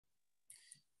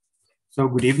So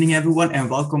good evening, everyone, and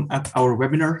welcome at our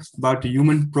webinar about the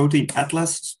Human Protein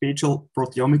Atlas, Spatial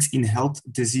Proteomics in Health,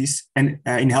 Disease, and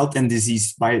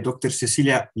Disease by Dr.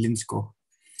 Cecilia Lindskog.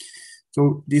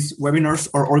 So these webinars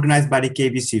are organized by the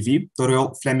KVCV, the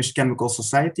Royal Flemish Chemical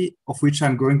Society, of which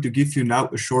I'm going to give you now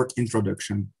a short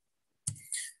introduction.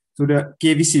 So the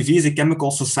KVCV is a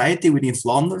chemical society within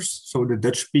Flanders, so the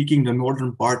Dutch-speaking, the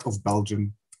northern part of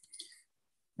Belgium.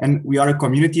 And we are a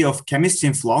community of chemists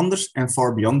in Flanders and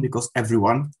far beyond, because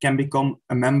everyone can become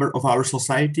a member of our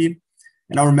society.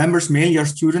 And our members mainly are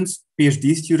students,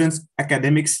 PhD students,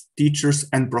 academics, teachers,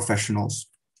 and professionals.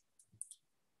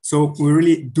 So we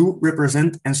really do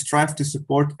represent and strive to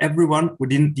support everyone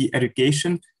within the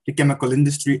education, the chemical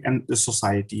industry, and the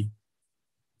society.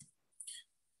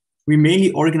 We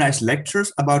mainly organize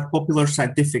lectures about popular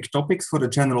scientific topics for the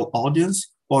general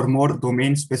audience or more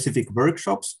domain-specific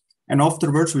workshops. And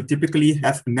afterwards, we typically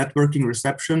have a networking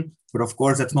reception, but of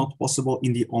course, that's not possible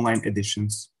in the online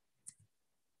editions.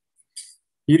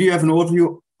 Here you have an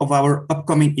overview of our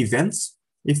upcoming events.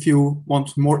 If you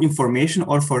want more information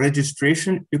or for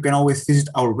registration, you can always visit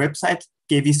our website,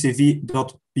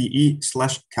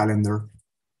 kvcv.be/calendar.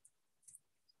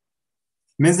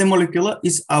 Mens en Moleculen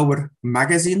is our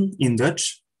magazine in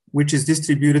Dutch, which is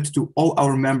distributed to all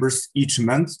our members each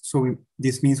month. So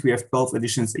this means we have 12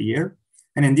 editions a year.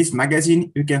 And in this magazine,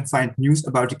 you can find news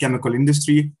about the chemical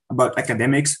industry, about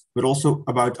academics, but also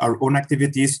about our own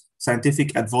activities,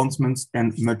 scientific advancements,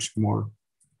 and much more.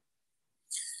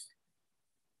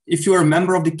 If you are a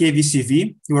member of the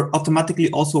KVCV, you are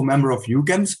automatically also a member of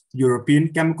EUCHEMS, European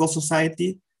Chemical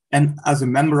Society. And as a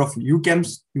member of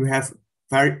EUCHEMS, you have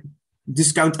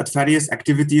discount at various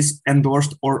activities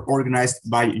endorsed or organized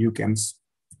by EUCHEMS.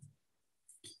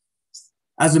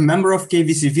 As a member of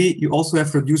KVCV, you also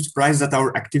have reduced prices at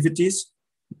our activities.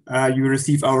 You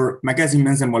receive our magazine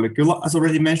Mens en Moleculen, as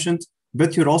already mentioned,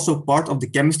 but you're also part of the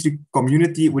chemistry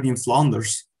community within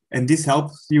Flanders. And this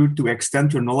helps you to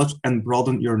extend your knowledge and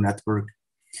broaden your network.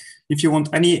 If you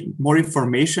want any more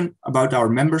information about our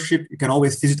membership, you can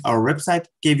always visit our website,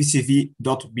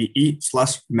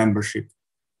 kvcv.be/membership.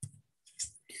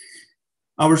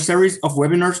 Our series of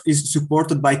webinars is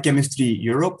supported by Chemistry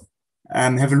Europe.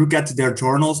 Have a look at their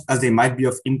journals, as they might be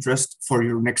of interest for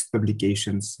your next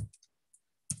publications.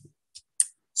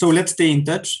 So let's stay in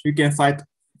touch. You can find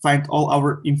all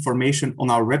our information on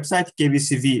our website,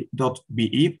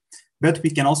 kvcv.be, but we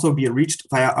can also be reached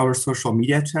via our social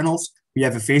media channels. We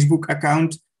have a Facebook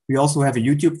account. We also have a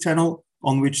YouTube channel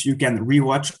on which you can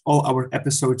rewatch all our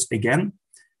episodes again.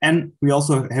 And we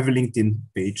also have a LinkedIn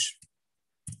page.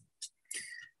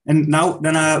 And now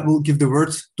then I will give the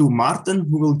word to Maarten,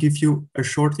 who will give you a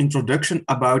short introduction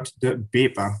about the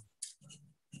BePA.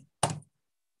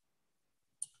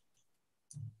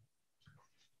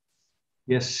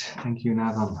 Yes, thank you,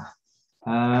 Nathan.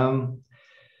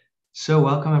 So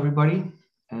welcome everybody.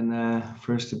 And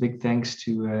first a big thanks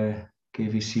to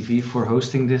KVCV for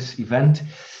hosting this event.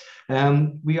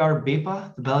 We are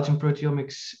BePA, the Belgian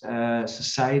Proteomics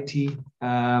Society.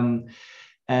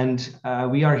 And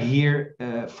we are here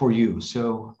for you.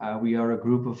 So we are a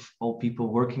group of all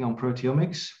people working on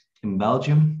proteomics in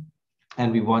Belgium.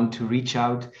 And we want to reach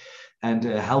out and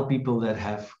help people that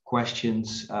have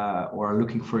questions or are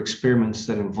looking for experiments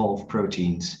that involve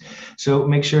proteins. So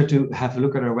make sure to have a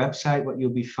look at our website. What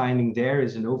you'll be finding there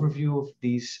is an overview of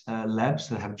these labs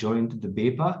that have joined the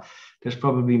BePA. There's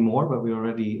probably more, but we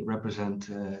already represent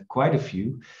quite a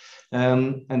few.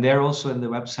 And there also in the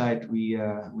website, we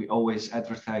always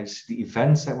advertise the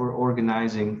events that we're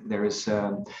organizing. There is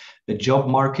a job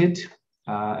market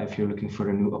if you're looking for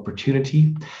a new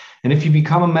opportunity. And if you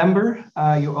become a member,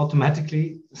 you're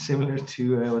automatically, similar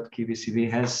to what KVCV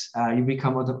has, you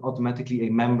become automatically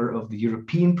a member of the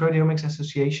European Proteomics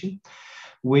Association,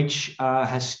 which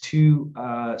has two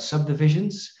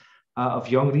subdivisions of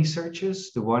young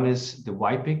researchers. The one is the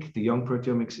YPIC, the Young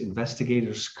Proteomics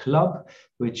Investigators Club,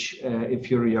 which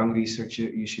if you're a young researcher,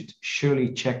 you should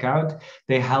surely check out.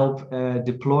 They help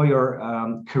deploy your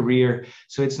career.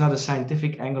 So it's not a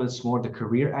scientific angle, it's more the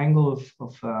career angle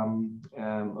of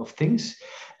things.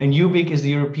 And UBIC is the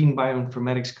European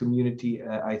Bioinformatics Community,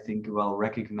 I think well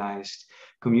recognized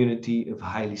community of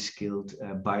highly skilled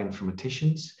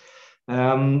bioinformaticians.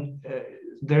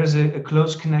 There's a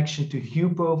close connection to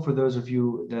HUPO for those of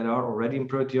you that are already in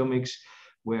proteomics,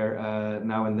 where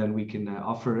now and then we can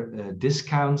offer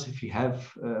discounts if you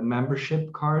have a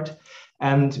membership card.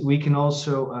 And we can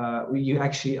also, you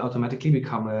actually automatically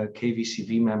become a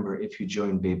KVCV member if you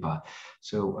join BePA.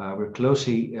 So we're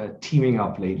closely teaming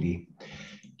up lately.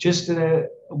 Just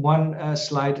one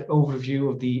slide overview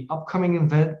of the upcoming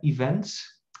events.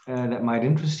 that might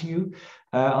interest you.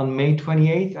 On May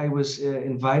 28th, I was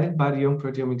invited by the Young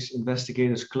Proteomics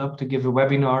Investigators Club to give a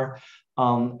webinar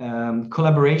on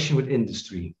collaboration with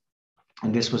industry.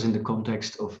 And this was in the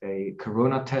context of a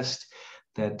corona test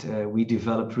that we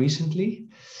developed recently.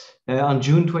 On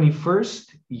June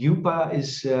 21st, BePA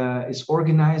is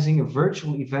organizing a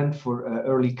virtual event for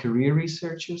early career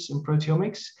researchers in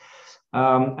proteomics.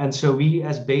 And so we,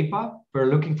 as BePA, we're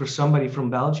looking for somebody from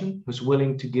Belgium who's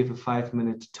willing to give a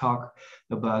 5-minute talk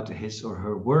about his or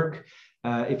her work.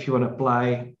 If you want to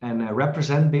apply and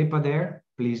represent BePA there,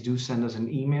 please do send us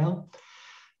an email.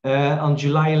 On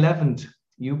July 11th,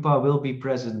 BePA will be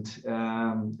present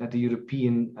at the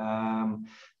European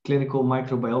Clinical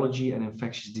Microbiology and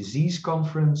Infectious Disease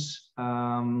Conference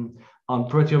on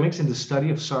proteomics and the study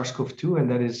of SARS-CoV-2, and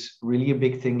that is really a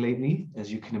big thing lately,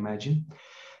 as you can imagine.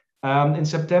 In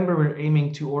September, we're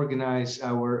aiming to organize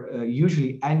our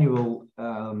usually annual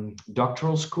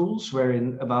doctoral schools, where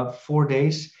in about 4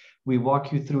 days, we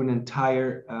walk you through an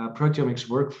entire proteomics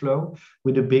workflow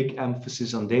with a big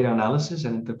emphasis on data analysis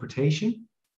and interpretation.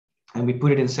 And we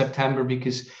put it in September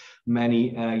because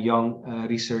many young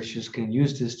researchers can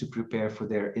use this to prepare for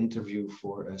their interview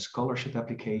for a scholarship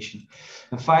application.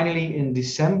 And finally, in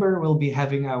December, we'll be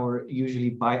having our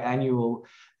usually biannual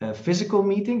physical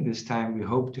meeting. This time we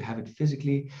hope to have it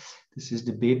physically. This is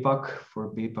the BePAC for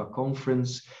BePA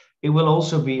conference. It will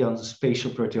also be on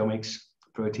spatial proteomics,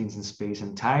 proteins in space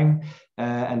and time.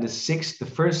 And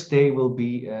the first day will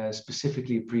be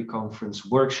specifically a pre-conference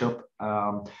workshop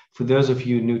for those of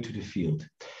you new to the field.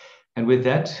 And with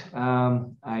that,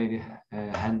 I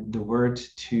hand the word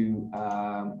to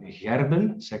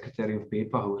Gerben, Secretary of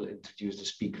BePA, who will introduce the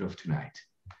speaker of tonight.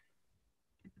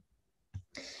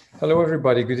 Hello,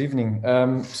 everybody. Good evening.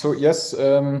 So yes,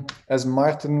 as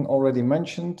Martin already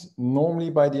mentioned, normally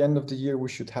by the end of the year, we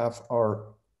should have our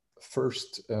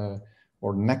first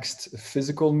or next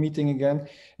physical meeting again.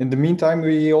 In the meantime,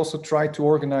 we also try to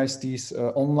organize these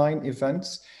online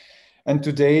events. And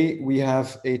today we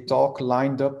have a talk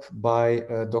lined up by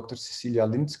Dr. Cecilia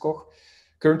Lindskog.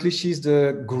 Currently, she's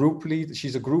the group lead.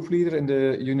 She's a group leader in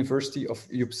the University of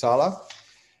Uppsala.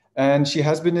 And she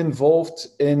has been involved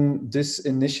in this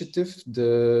initiative,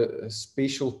 the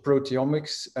Spatial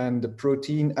Proteomics and the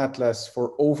Protein Atlas,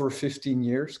 for over 15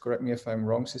 years. Correct me if I'm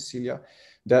wrong, Cecilia.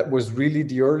 That was really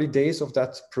the early days of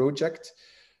that project.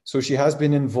 So she has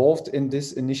been involved in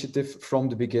this initiative from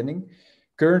the beginning.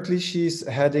 Currently, she's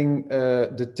heading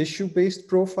the tissue-based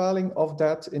profiling of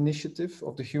that initiative,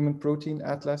 of the Human Protein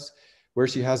Atlas, where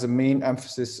she has a main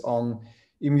emphasis on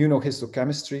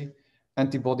immunohistochemistry,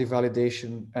 antibody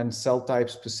validation, and cell type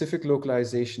specific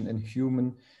localization in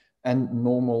human and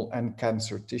normal and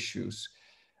cancer tissues.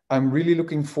 I'm really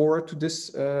looking forward to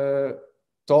this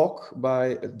talk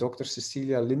by Dr.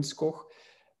 Cecilia Lindskog.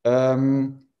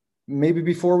 Maybe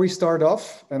before we start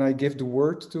off, and I give the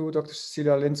word to Dr.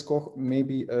 Cecilia Lindskog,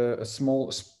 maybe a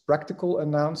small practical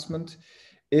announcement.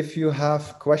 If you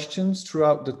have questions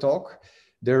throughout the talk,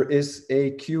 there is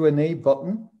a Q&A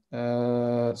button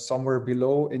somewhere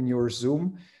below in your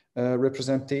Zoom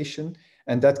representation,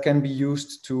 and that can be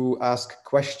used to ask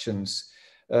questions.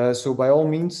 So by all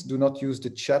means, do not use the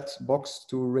chat box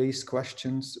to raise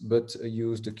questions, but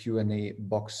use the Q&A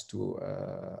box to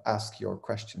ask your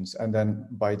questions. And then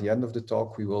by the end of the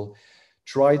talk, we will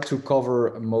try to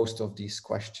cover most of these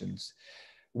questions.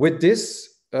 With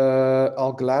this,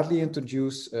 I'll gladly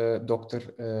introduce Dr.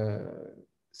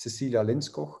 Cecilia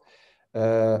Lindskog.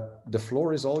 The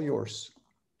floor is all yours.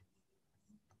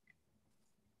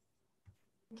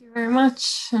 Thank you very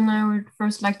much. And I would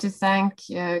first like to thank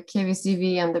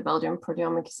KVCV and the Belgian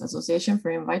Proteomics Association for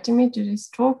inviting me to this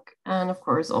talk, and of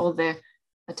course all the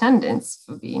attendants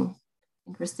for being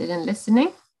interested in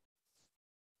listening.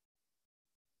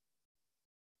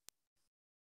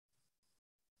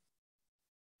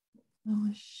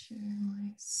 I'll share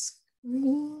my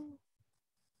screen.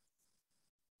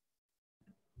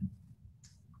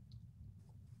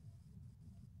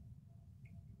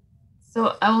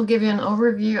 So I will give you an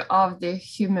overview of the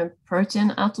Human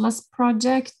Protein Atlas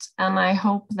project, and I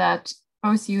hope that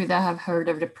both you that have heard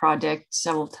of the project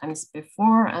several times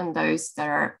before and those that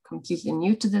are completely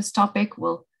new to this topic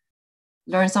will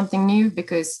learn something new,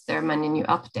 because there are many new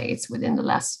updates within the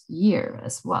last year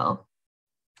as well.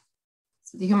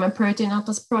 So the Human Protein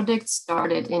Atlas project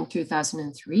started in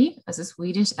 2003 as a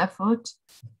Swedish effort,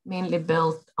 mainly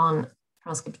built on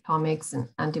transcriptomics and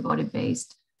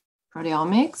antibody-based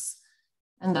proteomics.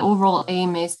 And the overall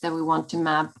aim is that we want to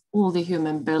map all the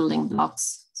human building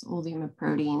blocks, so all the human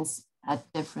proteins at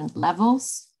different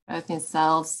levels, both in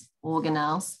cells,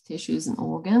 organelles, tissues, and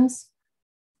organs.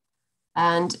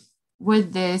 And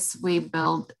with this, we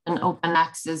build an open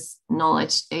access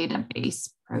knowledge database,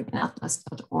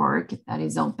 proteinatlas.org, that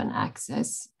is open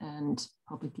access and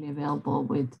publicly available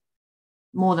with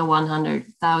more than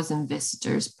 100,000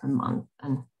 visitors per month.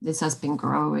 And this has been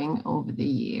growing over the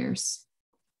years.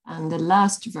 And the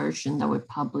last version that we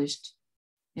published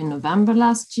in November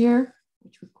last year,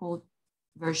 which we called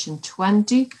version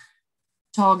 20,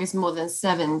 targets more than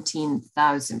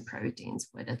 17,000 proteins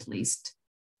with at least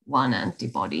one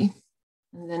antibody.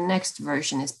 And the next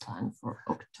version is planned for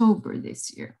October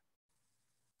this year.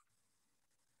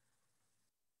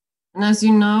 And as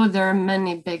you know, there are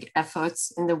many big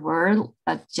efforts in the world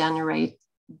that generate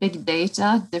big data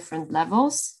at different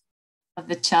levels. But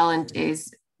the challenge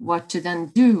is what to then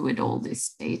do with all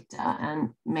this data and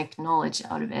make knowledge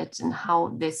out of it, and how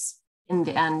this in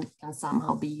the end can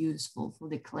somehow be useful for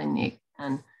the clinic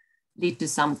and lead to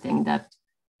something that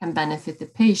can benefit the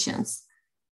patients.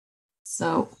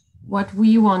 So what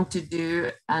we want to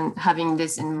do, and having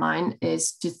this in mind,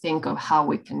 is to think of how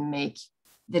we can make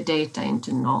the data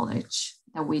into knowledge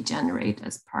that we generate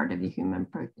as part of the Human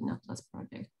Protein Atlas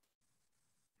project.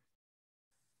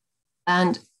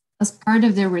 And as part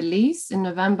of the release in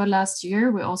November last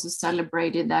year, we also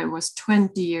celebrated that it was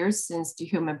 20 years since the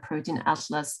Human Protein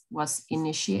Atlas was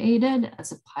initiated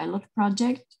as a pilot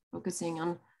project, focusing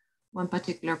on one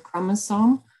particular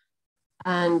chromosome.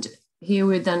 And here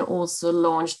we then also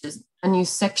launched a new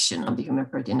section of the Human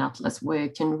Protein Atlas where you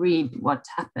can read what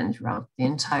happened throughout the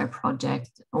entire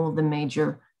project, all the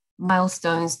major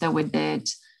milestones that we did,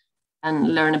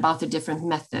 and learn about the different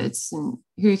methods. And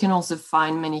here you can also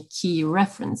find many key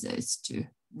references to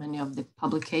many of the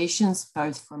publications,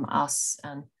 both from us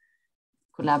and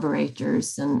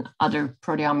collaborators and other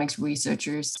proteomics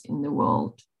researchers in the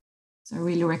world. So I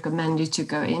really recommend you to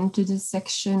go into this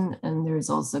section. And there's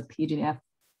also a PDF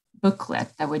booklet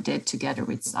that we did together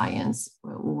with Science,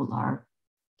 where all our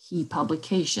key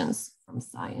publications from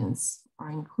Science are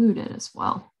included as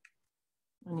well.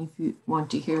 And if you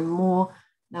want to hear more,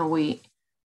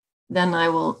 then I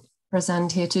will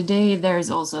present here today. There is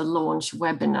also a launch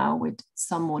webinar with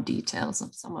some more details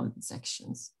of some of the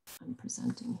sections I'm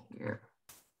presenting here.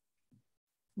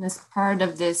 And as part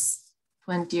of this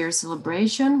 20-year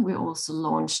celebration, we also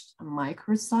launched a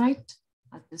microsite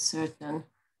at a certain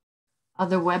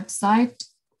other website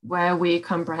where we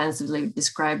comprehensively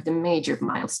describe the major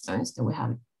milestones that we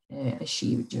have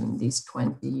achieved during these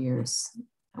 20 years.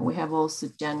 And we have also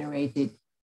generated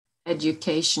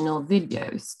educational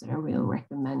videos that I will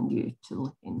recommend you to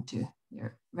look into.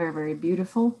 They're very, very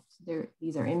beautiful.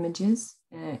 These are images,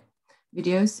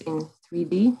 videos in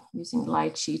 3D using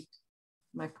light sheet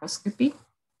microscopy.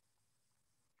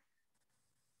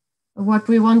 What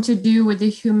we want to do with the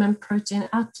Human Protein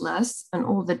Atlas and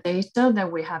all the data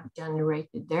that we have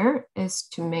generated there is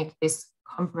to make this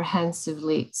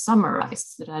comprehensively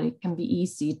summarized so that it can be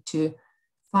easy to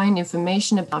find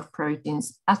information about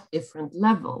proteins at different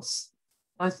levels,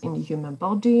 both in the human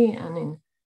body and in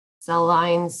cell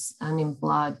lines and in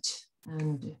blood.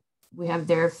 And we have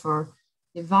therefore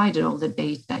divided all the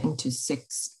data into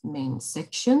 6 main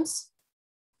sections.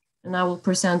 And I will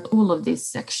present all of these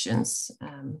sections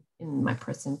in my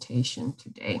presentation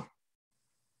today.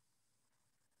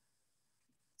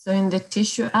 So in the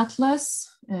Tissue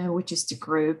Atlas, which is the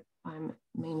group I'm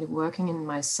mainly working in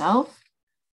myself,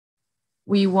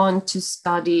 we want to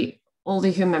study all the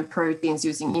human proteins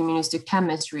using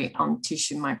immunohistochemistry on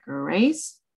tissue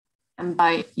microarrays. And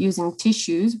by using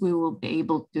tissues, we will be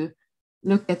able to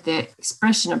look at the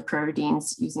expression of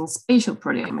proteins using spatial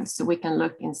proteomics. So we can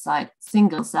look inside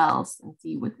single cells and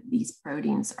see what these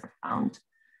proteins are found.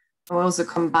 And we also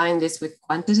combine this with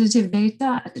quantitative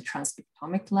data at the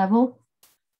transcriptomic level.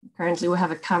 Currently, we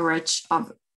have a coverage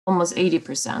of almost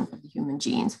 80% of the human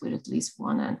genes with at least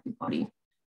one antibody.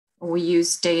 We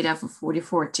use data for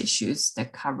 44 tissues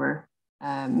that cover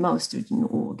most of the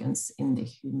organs in the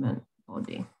human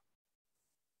body.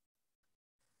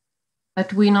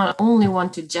 But we not only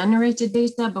want to generate the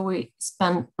data, but we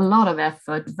spend a lot of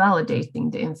effort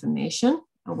validating the information.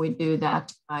 And we do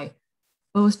that by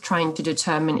both trying to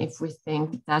determine if we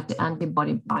think that the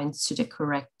antibody binds to the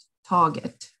correct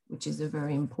target, which is a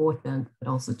very important but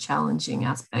also challenging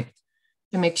aspect,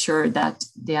 to make sure that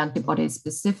the antibody is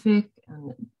specific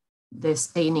and the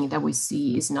staining that we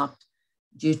see is not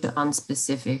due to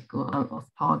unspecific or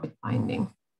off-target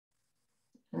binding.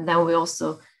 And then we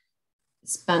also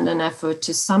spend an effort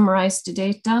to summarize the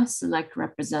data, select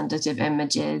representative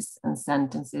images and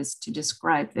sentences to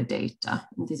describe the data.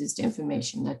 And this is the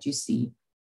information that you see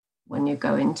when you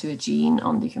go into a gene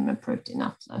on the Human Protein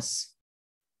Atlas.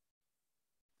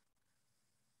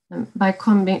 By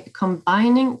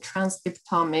combining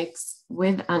transcriptomics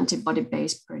with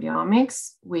antibody-based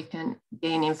proteomics, we can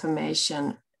gain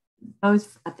information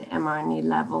both at the mRNA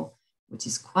level, which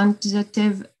is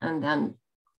quantitative, and then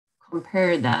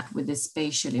compare that with the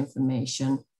spatial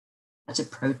information at a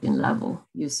protein level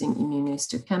using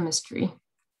immunohistochemistry.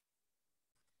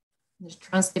 The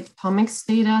transcriptomics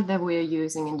data that we are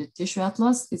using in the tissue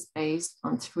atlas is based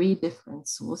on 3 different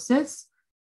sources,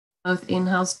 both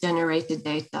in-house generated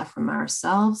data from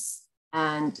ourselves,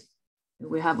 and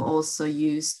we have also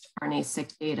used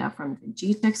RNA-seq data from the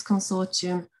GTEx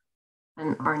consortium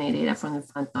and RNA data from the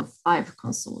Phantom 5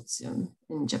 consortium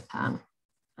in Japan,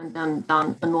 and then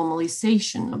done a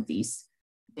normalization of these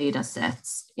data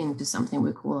sets into something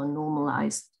we call a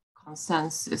normalized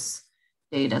consensus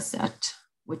data set,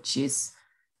 which is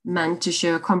meant to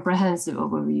show a comprehensive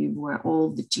overview where all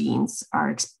the genes are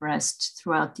expressed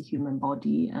throughout the human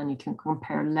body, and you can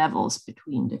compare levels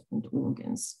between different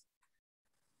organs.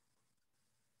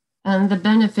 And the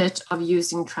benefit of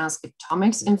using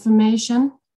transcriptomics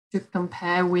information to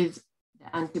compare with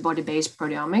the antibody-based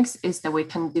proteomics is that we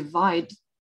can divide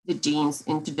the genes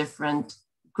into different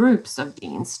groups of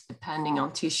genes depending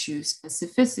on tissue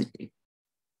specificity.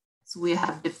 So we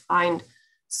have defined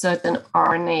certain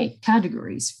RNA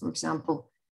categories, for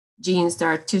example, genes that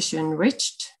are tissue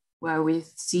enriched, where we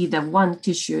see that one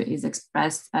tissue is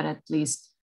expressed at least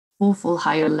 4-fold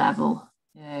higher level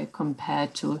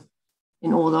compared to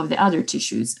in all of the other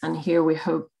tissues. And here we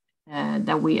hope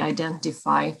that we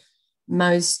identify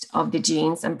most of the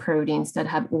genes and proteins that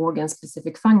have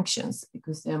organ-specific functions,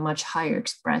 because they're much higher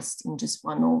expressed in just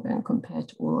one organ compared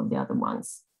to all of the other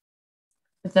ones.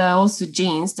 But there are also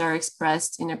genes that are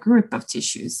expressed in a group of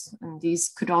tissues, and these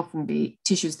could often be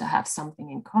tissues that have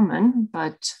something in common,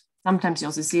 but sometimes you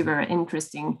also see very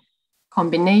interesting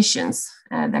combinations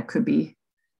that could be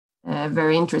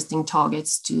very interesting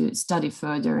targets to study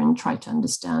further and try to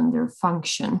understand their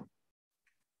function.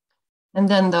 And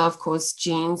then there are, of course,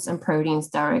 genes and proteins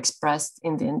that are expressed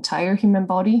in the entire human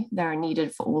body that are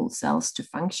needed for all cells to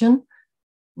function.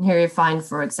 And here you find,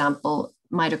 for example,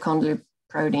 mitochondrial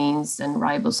proteins and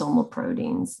ribosomal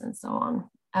proteins and so on,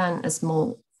 and a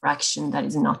small fraction that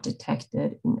is not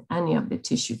detected in any of the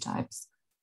tissue types.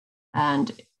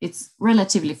 And it's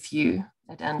relatively few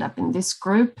that end up in this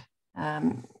group.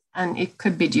 And it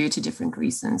could be due to different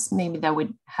reasons. Maybe that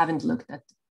we haven't looked at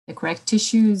the correct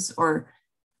tissues, or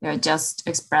they're just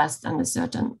expressed under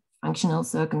certain functional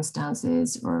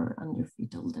circumstances or under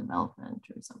fetal development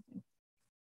or something.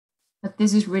 But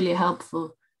this is really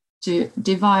helpful to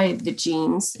divide the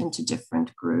genes into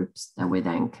different groups that we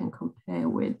then can compare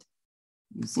with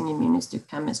using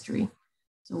immunohistochemistry.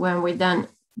 So when we then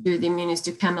do the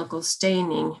immunohistochemical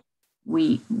staining,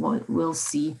 we will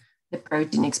see the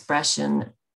protein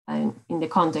expression in the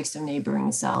context of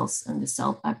neighboring cells and the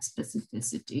cell type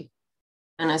specificity.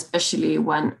 And especially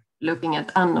when looking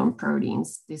at unknown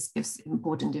proteins, this gives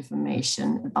important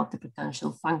information about the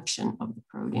potential function of the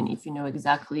protein if you know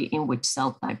exactly in which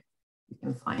cell type you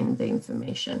can find the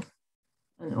information,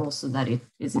 and also that it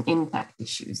is an impact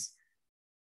issues.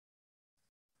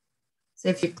 So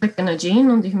if you click on a gene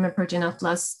on the Human Protein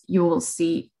Atlas, you will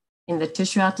see in the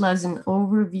tissue atlas an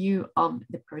overview of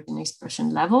the protein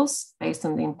expression levels based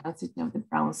on the intensity of the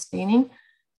brown staining.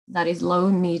 That is low,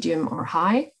 medium, or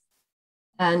high.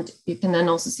 And you can then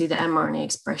also see the mRNA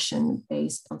expression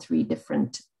based on 3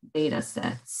 different data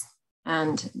sets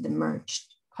and the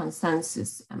merged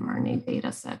consensus mRNA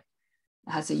data set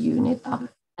that has a unit of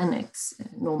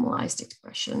NX, normalized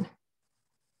expression.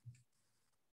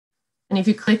 And if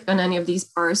you click on any of these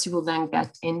bars, you will then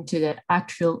get into the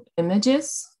actual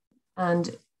images.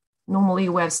 And normally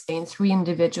we have stained 3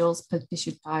 individuals per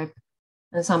tissue type,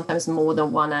 and sometimes more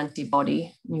than 1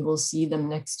 antibody. You will see them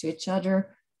next to each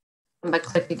other. And by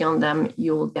clicking on them,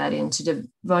 you will get into the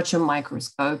virtual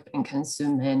microscope and can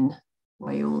zoom in,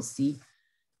 where you will see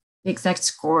the exact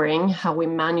scoring, how we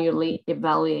manually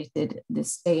evaluated the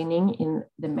staining in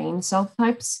the main cell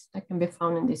types that can be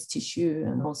found in this tissue,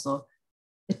 and also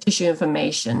the tissue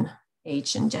information,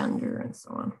 age and gender, and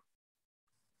so on.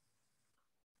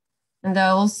 And there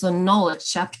are also knowledge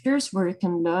chapters where you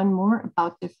can learn more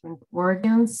about different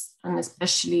organs, and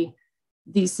especially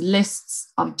these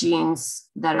lists of genes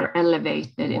that are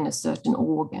elevated in a certain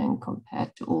organ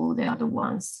compared to all the other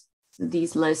ones. So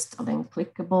these lists are then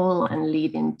clickable and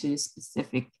lead into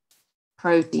specific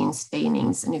protein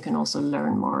stainings, and you can also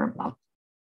learn more about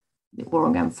the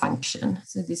organ function.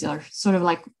 So these are sort of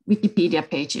like Wikipedia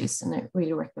pages, and I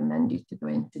really recommend you to go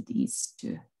into these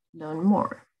to learn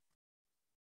more.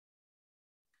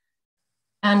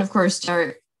 And of course, there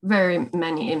are very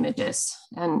many images,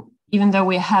 and even though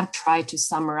we have tried to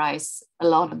summarize a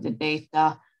lot of the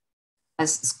data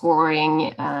as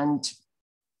scoring and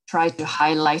try to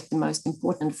highlight the most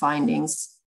important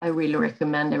findings, I really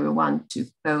recommend everyone to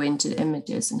go into the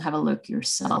images and have a look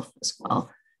yourself as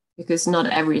well, because not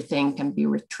everything can be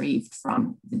retrieved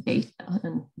from the data,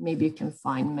 and maybe you can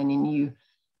find many new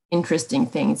interesting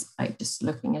things by just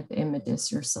looking at the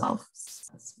images yourself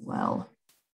as well.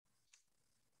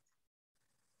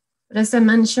 But as I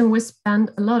mentioned, we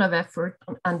spend a lot of effort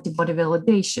on antibody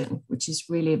validation, which is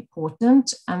really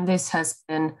important. And this has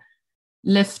been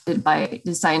lifted by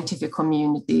the scientific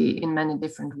community in many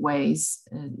different ways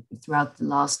throughout the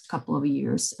last couple of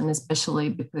years, and especially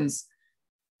because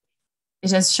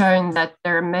it has shown that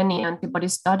there are many antibody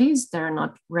studies that are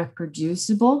not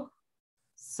reproducible.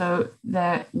 So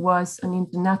there was an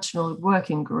international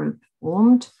working group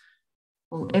formed,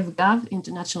 called IVGAV,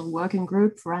 International Working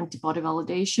Group for Antibody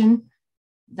Validation,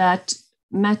 that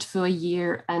met for a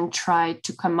year and tried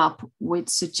to come up with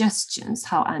suggestions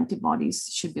how antibodies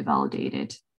should be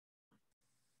validated.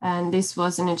 And this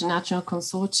was an international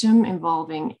consortium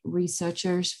involving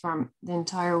researchers from the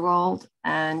entire world.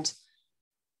 And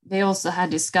they also had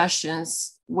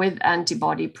discussions with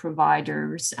antibody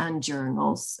providers and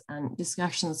journals, and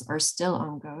discussions are still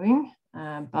ongoing,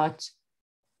 but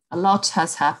a lot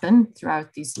has happened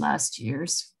throughout these last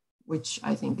years, which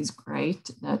I think is great,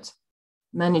 that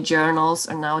many journals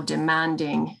are now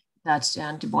demanding that the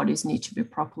antibodies need to be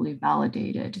properly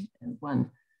validated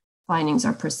when findings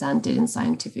are presented in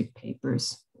scientific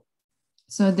papers.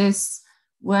 So this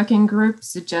working group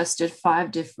suggested 5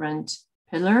 different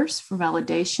pillars for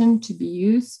validation to be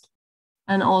used,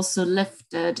 and also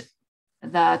lifted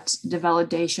that the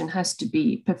validation has to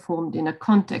be performed in a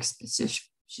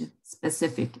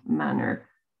context-specific manner.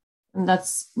 And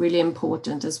that's really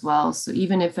important as well. So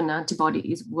even if an antibody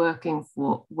is working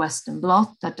for Western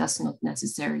blot, that does not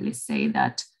necessarily say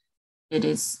that it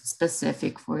is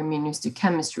specific for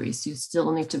immunohistochemistry. So you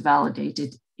still need to validate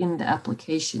it in the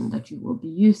application that you will be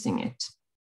using it.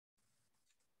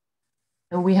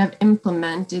 And we have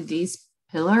implemented these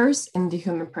pillars in the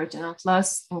Human Protein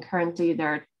Atlas, and currently there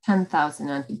are 10,000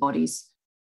 antibodies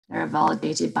that are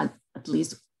validated by at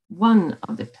least one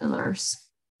of the pillars.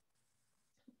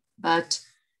 But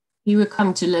here we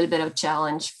come to a little bit of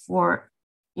challenge for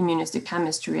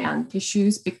immunohistochemistry and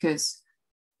tissues, because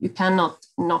you cannot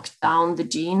knock down the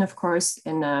gene, of course,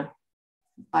 in a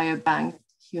biobank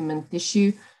human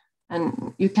tissue,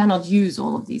 and you cannot use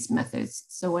all of these methods.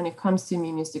 So when it comes to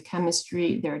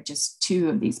immunohistochemistry, there are just 2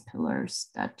 of these pillars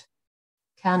that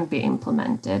can be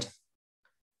implemented.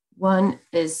 One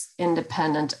is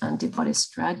independent antibody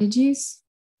strategies,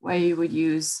 where you would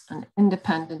use an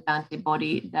independent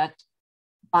antibody that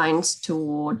binds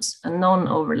towards a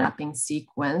non-overlapping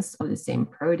sequence of the same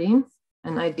protein.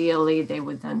 And ideally, they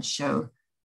would then show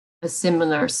a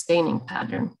similar staining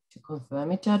pattern to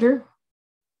confirm each other.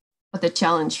 But the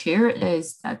challenge here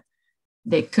is that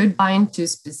they could bind to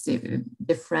specific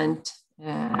different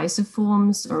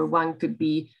isoforms, or one could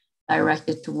be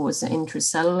directed towards an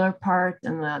intracellular part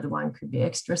and the other one could be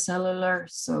extracellular.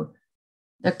 So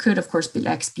there could, of course, be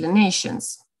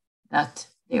explanations that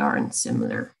they aren't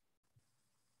similar.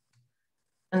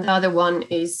 And the other one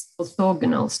is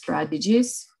orthogonal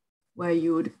strategies, where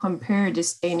you would compare the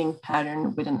staining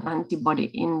pattern with an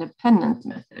antibody-independent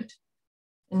method.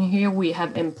 And here we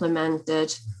have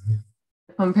implemented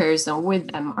a comparison with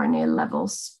mRNA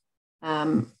levels.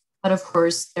 But of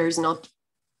course, there's not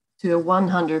to a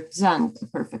 100% a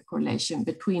perfect correlation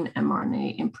between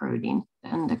mRNA and protein.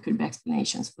 And there could be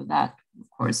explanations for that, of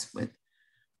course, with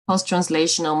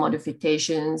post-translational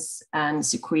modifications and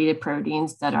secreted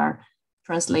proteins that are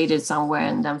translated somewhere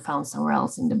and then found somewhere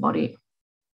else in the body.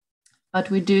 But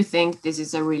we do think this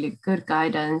is a really good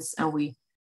guidance, and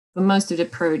for most of the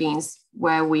proteins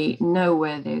where we know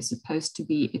where they're supposed to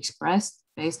be expressed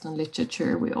based on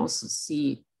literature, we also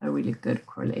see a really good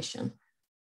correlation.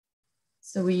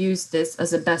 So we use this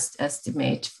as a best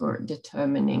estimate for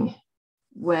determining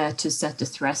where to set the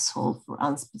threshold for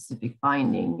unspecific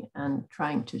binding and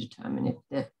trying to determine if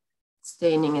the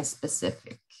staining is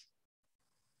specific.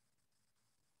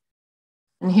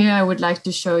 And here I would like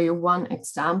to show you one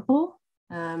example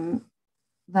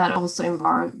that also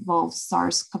involves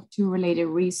SARS-CoV-2 related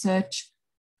research,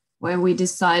 where we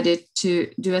decided to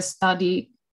do a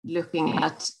study looking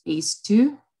at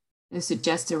ACE2, the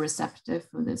suggested receptor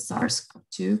for the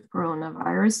SARS-CoV-2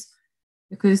 coronavirus,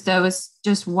 because there was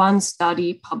just one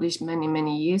study published many,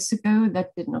 many years ago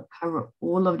that did not cover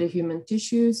all of the human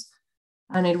tissues,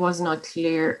 and it was not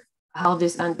clear how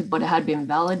this antibody had been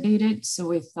validated. So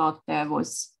we thought there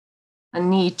was a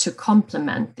need to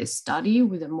complement this study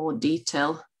with a more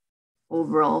detailed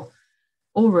overall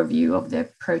overview of the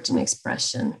protein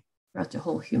expression throughout the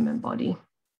whole human body.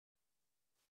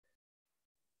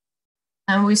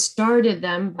 And we started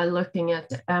them by looking at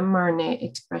the mRNA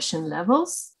expression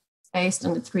levels based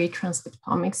on the 3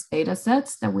 transcriptomics data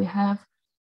sets that we have.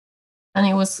 And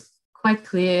it was quite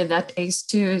clear that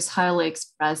ACE2 is highly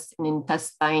expressed in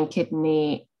intestine,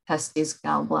 kidney, testes,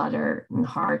 gallbladder, and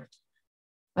heart.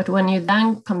 But when you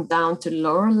then come down to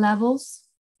lower levels,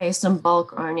 based on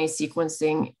bulk RNA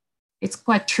sequencing, it's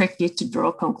quite tricky to draw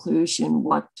a conclusion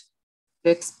what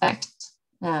to expect.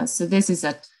 So this is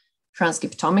at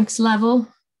transcriptomics level,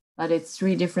 but it's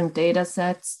 3 different data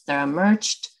sets that are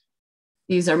merged.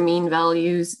 These are mean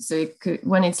values. So it could,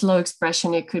 when it's low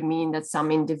expression, it could mean that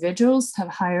some individuals have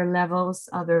higher levels,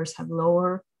 others have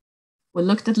lower. We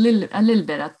looked at a little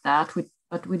bit at that,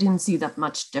 but we didn't see that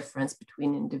much difference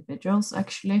between individuals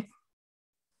actually.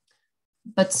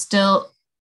 But still,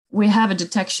 we have a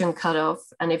detection cutoff,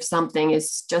 and if something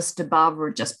is just above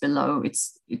or just below,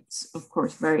 it's of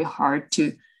course very hard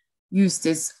to use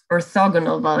this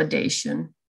orthogonal validation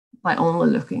by only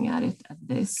looking at it at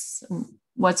this. And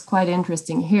what's quite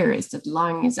interesting here is that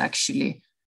lung is actually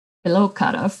below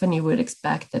cutoff, and you would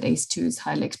expect that ACE2 is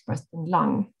highly expressed in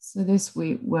lung. So this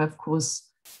we were of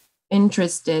course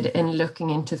interested in looking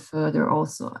into further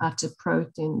also at the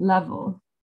protein level.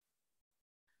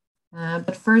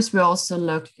 But first we also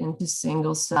looked into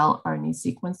single cell RNA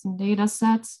sequencing data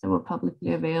sets that were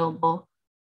publicly available.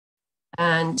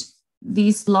 And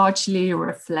these largely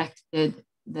reflected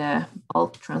the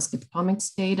bulk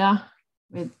transcriptomics data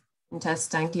with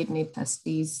intestine, kidney,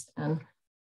 testes, and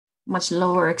much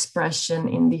lower expression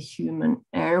in the human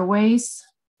airways,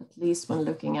 at least when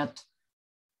looking at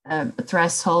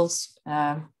thresholds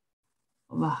of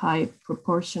a high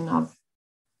proportion of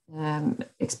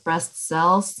expressed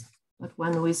cells. But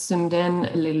when we zoomed in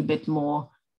a little bit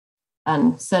more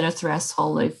and set a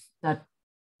threshold, if that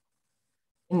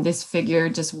in this figure,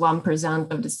 just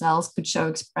 1% of the cells could show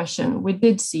expression, we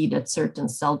did see that certain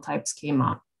cell types came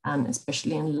up, and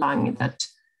especially in lung, that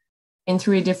in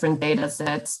 3 different data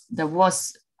sets, there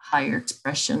was higher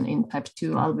expression in type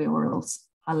 2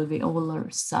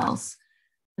 alveolar cells,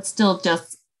 but still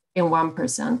just in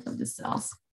 1% of the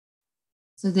cells.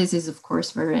 So this is, of course,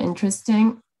 very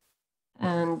interesting.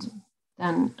 And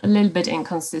then a little bit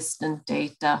inconsistent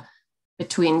data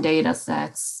between data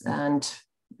sets and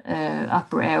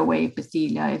upper airway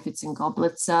epithelia, if it's in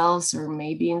goblet cells or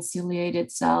maybe in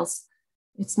ciliated cells.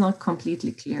 It's not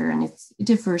completely clear, and it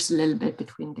differs a little bit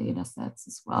between data sets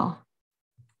as well.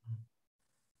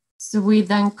 So we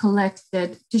then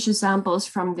collected tissue samples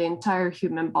from the entire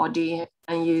human body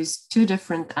and used 2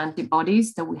 different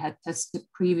antibodies that we had tested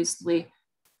previously.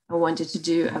 I wanted to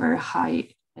do a very high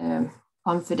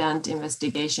confident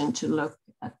investigation to look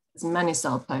at as many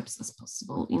cell types as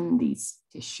possible in these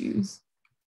tissues.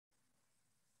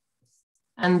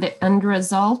 And the end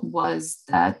result was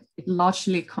that it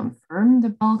largely confirmed the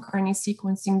bulk RNA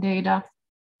sequencing data.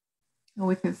 And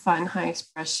we could find high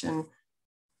expression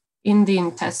in the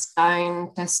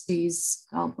intestine, testes,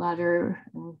 gallbladder,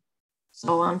 and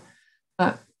so on.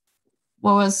 But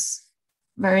what was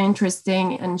very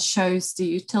interesting and shows the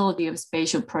utility of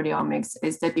spatial proteomics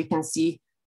is that you can see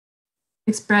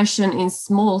expression in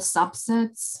small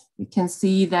subsets. You can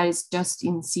see that it's just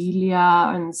in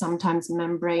cilia and sometimes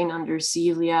membrane under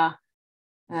cilia,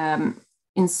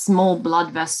 in small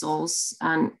blood vessels,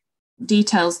 and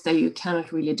details that you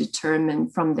cannot really determine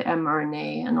from the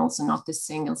mRNA and also not the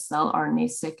single cell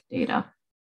RNA-seq data.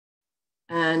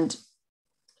 And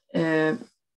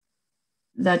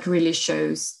that really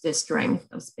shows the strength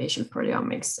of spatial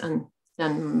proteomics. And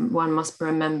then one must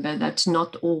remember that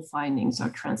not all findings are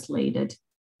translated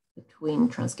between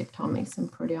transcriptomics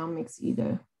and proteomics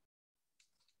either.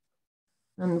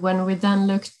 And when we then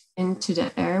looked into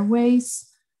the airways,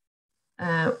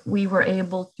 we were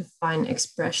able to find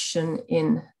expression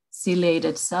in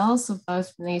ciliated cells of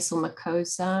both nasal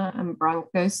mucosa and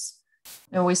bronchus.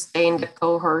 And we stained a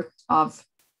cohort of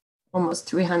almost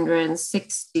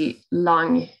 360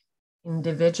 lung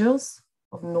individuals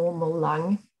of normal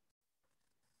lung,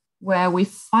 where we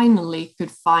finally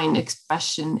could find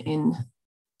expression in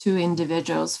 2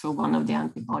 individuals for one of the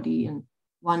antibody and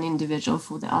 1 individual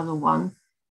for the other one,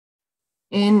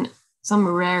 in some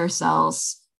rare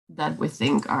cells that we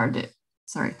think are the,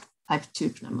 type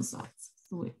 2 pneumocytes.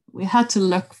 So we had to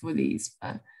look for these,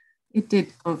 but it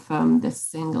did confirm the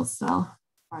single cell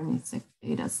RNA-seq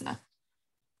data set.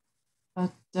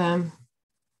 But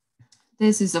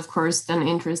this is, of course, then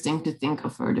interesting to think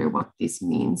of further what this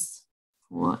means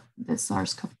for the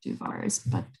SARS-CoV-2 virus.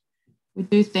 But we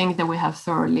do think that we have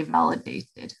thoroughly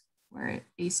validated where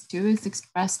ACE2 is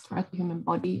expressed throughout the human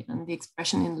body, and the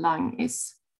expression in lung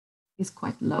is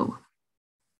quite low.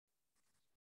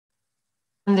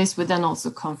 And this was then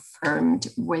also confirmed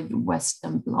with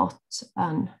Western blot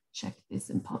and checked this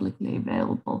in publicly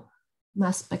available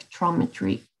mass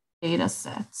spectrometry data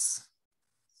sets.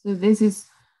 So this is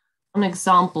an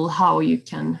example how you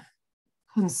can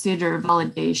consider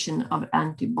validation of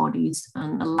antibodies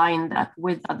and align that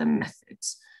with other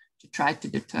methods to try to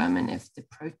determine if the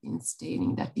protein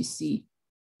staining that you see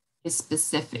is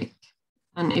specific.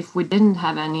 And if we didn't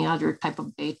have any other type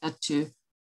of data to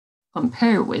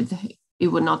compare with, it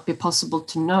would not be possible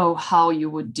to know how you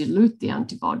would dilute the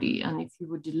antibody. And if you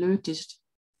would dilute it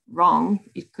wrong,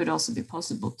 it could also be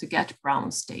possible to get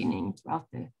brown staining throughout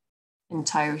the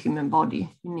entire human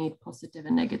body. You need positive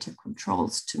and negative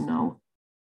controls to know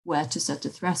where to set the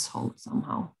threshold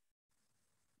somehow.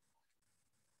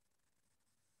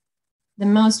 The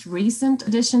most recent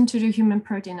addition to the Human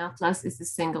Protein Atlas is the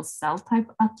single cell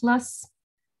type atlas.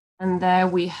 And there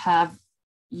we have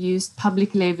used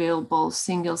publicly available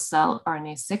single cell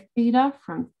RNA-seq data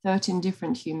from 13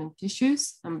 different human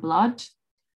tissues and blood.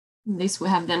 And this we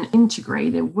have then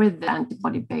integrated with the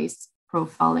antibody-based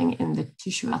profiling in the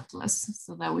tissue atlas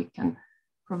so that we can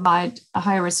provide a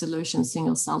high resolution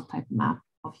single cell type map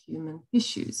of human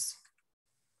tissues.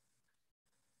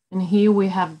 And here we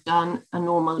have done a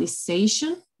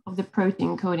normalization of the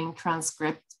protein coding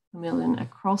transcript per million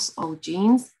across all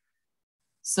genes.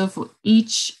 So for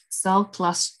each cell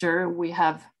cluster, we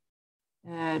have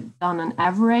done an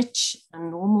average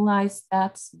and normalized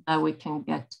that so that we can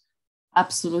get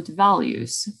absolute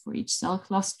values for each cell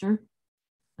cluster.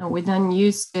 And we then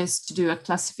use this to do a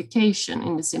classification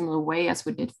in the similar way as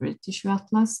we did for the tissue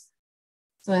atlas.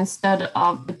 So instead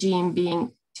of a gene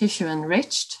being tissue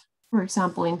enriched, for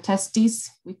example, in testes,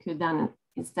 we could then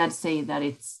instead say that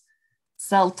it's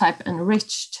cell type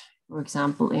enriched, for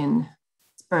example, in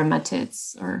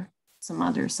spermatids or some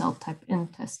other cell type in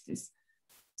testes.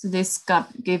 So this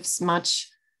gives much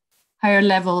higher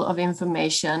level of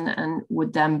information and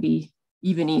would then be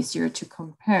even easier to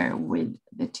compare with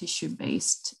the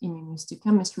tissue-based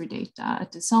immunohistochemistry data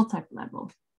at the cell type level.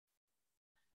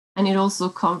 And it also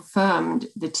confirmed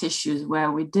the tissues where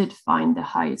we did find the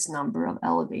highest number of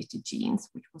elevated genes,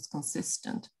 which was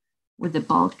consistent with the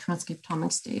bulk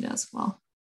transcriptomics data as well.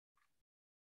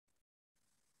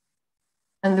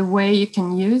 And the way you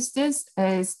can use this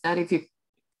is that if you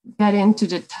get into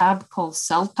the tab called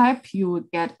cell type, you would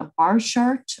get a bar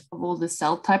chart of all the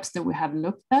cell types that we have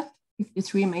looked at,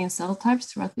 53 main cell types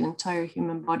throughout the entire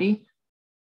human body.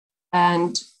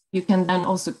 And you can then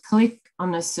also click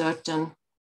on a certain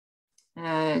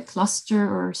cluster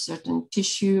or a certain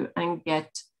tissue and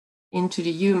get into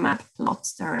the UMAP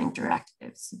plots that are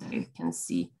interactive so that you can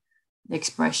see the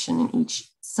expression in each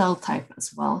cell type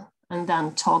as well, and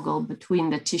then toggle between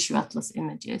the tissue atlas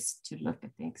images to look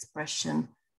at the expression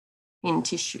in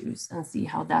tissues and see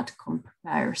how that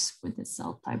compares with the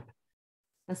cell type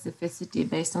specificity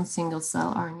based on single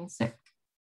cell RNA-seq.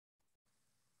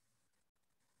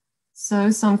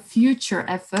 So some future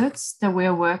efforts that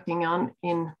we're working on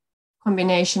in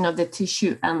combination of the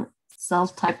tissue and cell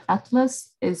type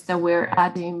atlas is that we're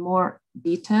adding more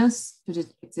details to the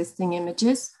existing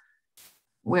images.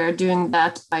 We're doing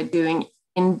that by doing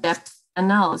in-depth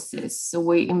analysis. So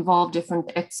we involve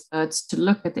different experts to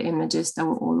look at the images that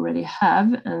we already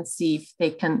have and see if they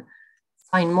can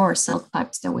find more cell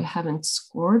types that we haven't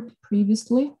scored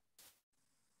previously.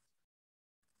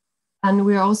 And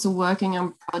we're also working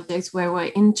on projects where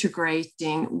we're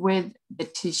integrating with the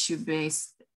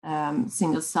tissue-based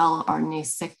single cell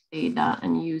RNA-seq data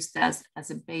and use that as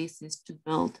a basis to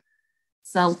build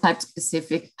cell type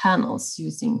specific panels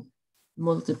using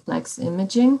multiplex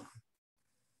imaging.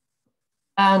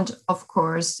 And of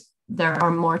course, there are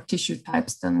more tissue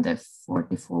types than the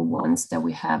 44 ones that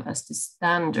we have as the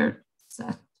standard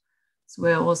set. So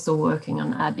we're also working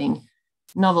on adding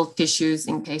novel tissues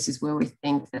in cases where we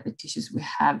think that the tissues we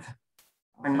have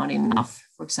are not enough.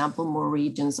 For example, more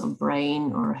regions of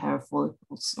brain or hair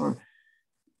follicles or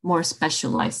more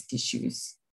specialized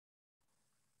tissues.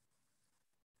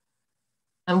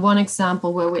 And one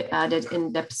example where we added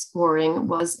in-depth scoring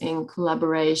was in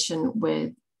collaboration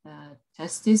with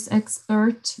testis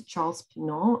expert Charles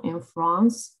Pinot in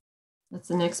France.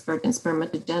 That's an expert in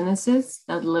spermatogenesis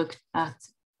that looked at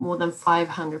more than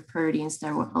 500 proteins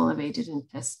that were elevated in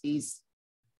testes.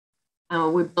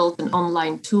 And we built an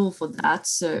online tool for that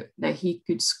so that he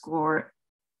could score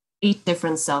 8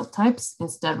 different cell types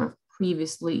instead of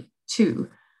previously 2.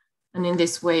 And in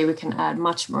this way, we can add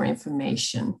much more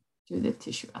information to the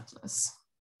tissue atlas.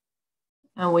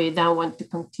 And we then want to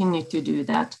continue to do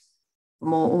that for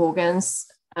more organs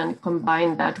and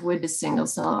combine that with the single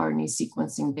cell RNA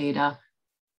sequencing data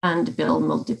and build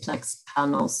multiplex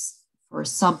panels for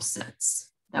subsets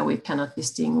that we cannot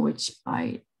distinguish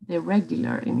by the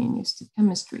regular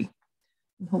immunohistochemistry.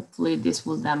 And hopefully this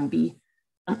will then be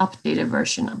an updated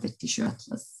version of the tissue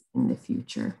atlas in the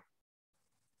future.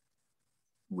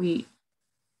 We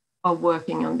are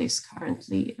working on this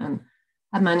currently and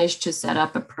have managed to set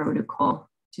up a protocol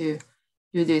to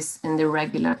do this in the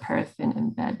regular paraffin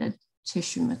embedded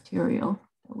tissue material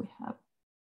that we have.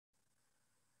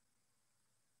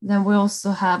 Then we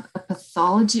also have a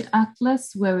pathology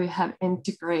atlas where we have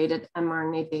integrated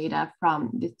mRNA data from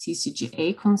the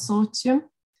TCGA consortium,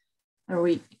 and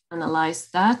we analyze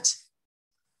that.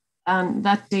 And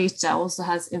that data also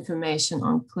has information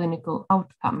on clinical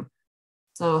outcome.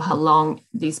 So how long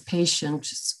these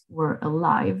patients were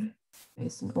alive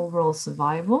based on overall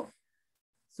survival.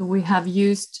 So we have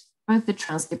used both the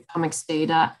transcriptomics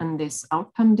data and this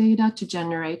outcome data to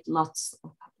generate lots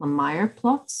of Kaplan-Meier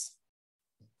plots,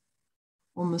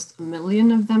 almost 1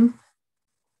 million of them.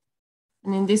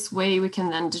 And in this way, we can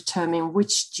then determine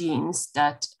which genes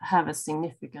that have a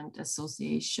significant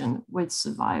association with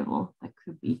survival that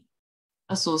could be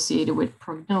associated with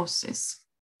prognosis.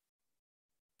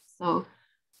 So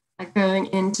going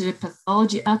into the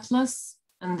pathology atlas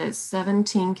and the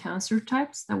 17 cancer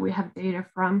types that we have data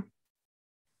from,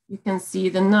 you can see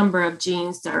the number of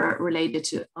genes that are related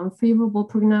to unfavorable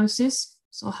prognosis.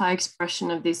 So high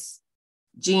expression of this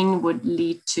gene would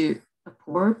lead to a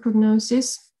poor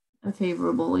prognosis.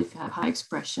 Unfavorable, if you have high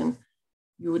expression,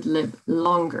 you would live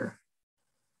longer.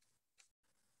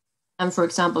 And for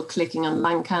example, clicking on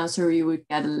lung cancer, you would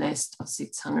get a list of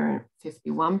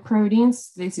 651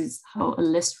 proteins. This is how a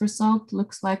list result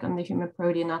looks like on the Human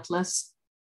Protein Atlas.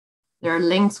 There are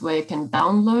links where you can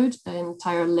download the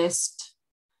entire list.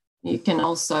 You can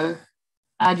also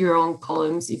add your own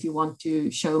columns if you want to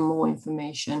show more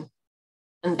information,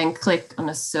 and then click on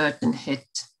a certain hit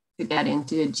to get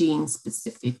into a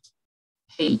gene-specific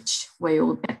page where you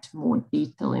will get more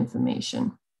detailed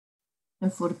information.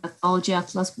 And for the pathology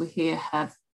atlas, we here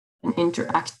have an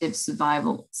interactive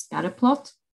survival scatter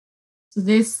plot. So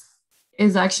this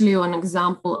is actually an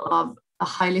example of a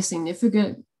highly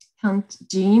significant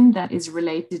gene that is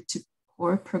related to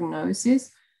poor prognosis.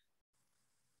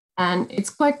 And it's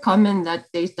quite common that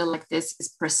data like this is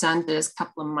presented as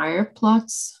Kaplan-Meier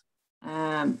plots.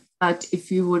 But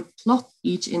if you would plot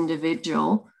each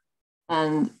individual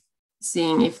and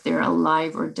seeing if they're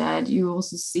alive or dead, you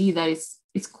also see that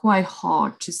it's quite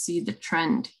hard to see the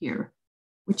trend here,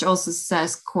 which also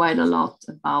says quite a lot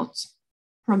about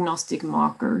prognostic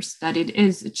markers, that it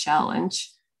is a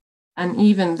challenge. And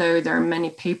even though there are many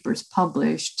papers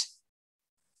published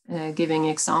giving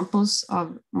examples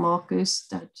of markers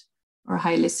that are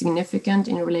highly significant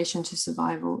in relation to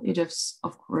survival, it is,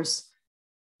 of course,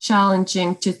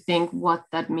 challenging to think what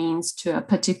that means to a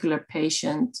particular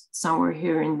patient somewhere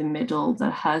here in the middle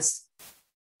that has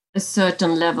a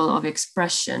certain level of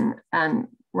expression, and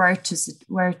where to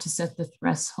set the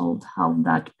threshold, how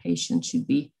that patient should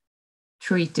be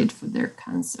treated for their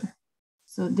cancer.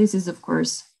 So this is, of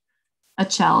course, a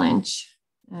challenge,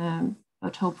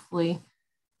 but hopefully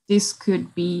this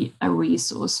could be a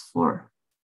resource for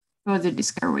further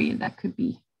discovery that could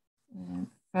be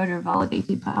further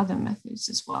validated by other methods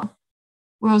as well.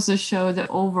 We also show the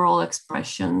overall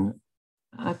expression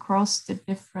across the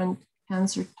different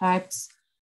cancer types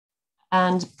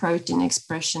and protein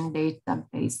expression data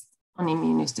based on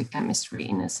immunohistochemistry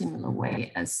in a similar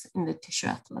way as in the tissue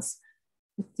atlas.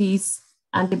 These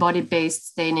antibody-based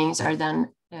stainings are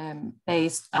then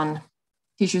based on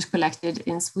tissues collected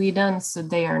in Sweden, so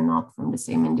they are not from the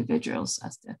same individuals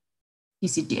as the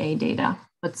TCGA data,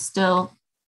 but still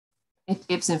it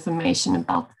gives information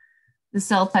about the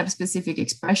cell type specific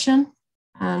expression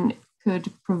and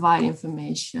could provide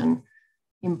information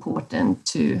important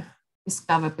to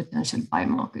discover potential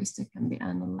biomarkers that can be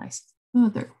analyzed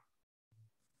further.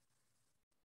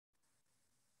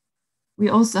 We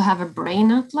also have a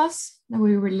brain atlas that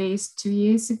we released 2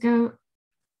 years ago,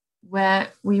 where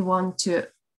we want to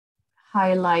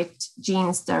highlight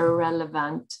genes that are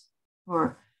relevant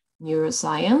for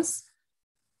neuroscience.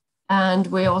 And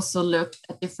we also looked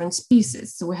at different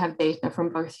species. So we have data from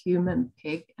both human,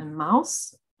 pig, and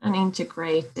mouse, and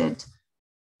integrated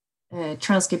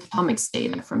transcriptomics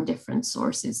data from different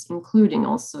sources, including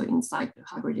also in situ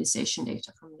hybridization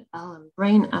data from the Allen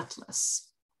Brain Atlas.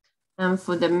 And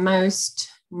for the most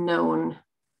known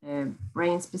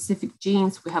brain-specific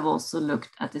genes, we have also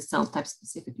looked at the cell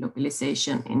type-specific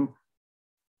localization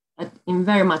in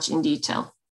very much in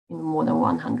detail in more than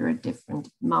 100 different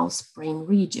mouse brain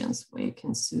regions, where you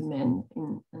can zoom in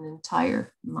an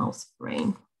entire mouse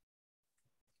brain.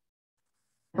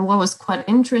 And what was quite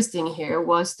interesting here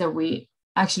was that we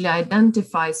actually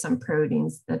identified some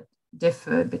proteins that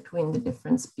differ between the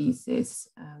different species,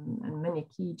 and many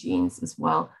key genes as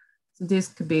well. So this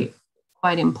could be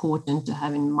quite important to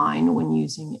have in mind when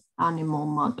using animal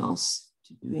models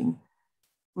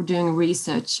for doing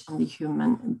research on the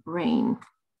human brain.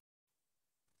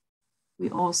 We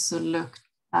also looked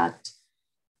at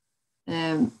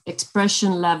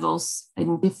expression levels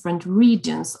in different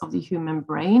regions of the human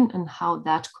brain and how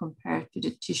that compared to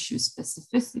the tissue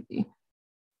specificity.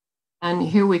 And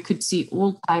here we could see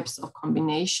all types of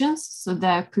combinations. So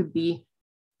there could be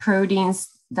proteins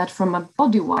that from a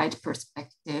body-wide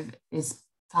perspective is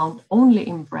found only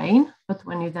in brain, but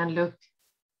when you then look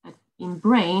at in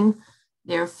brain,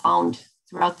 they're found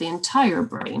throughout the entire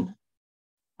brain.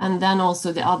 And then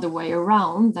also the other way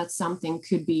around, that something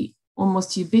could be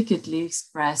almost ubiquitously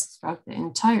expressed throughout the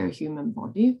entire human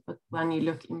body. But when you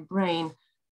look in brain,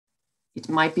 it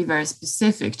might be very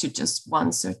specific to just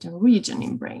one certain region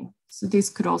in brain. So this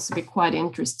could also be quite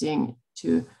interesting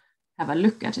to have a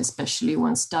look at, especially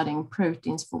when studying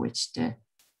proteins for which the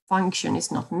function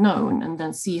is not known, and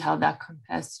then see how that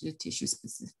compares to the tissue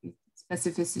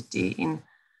specificity in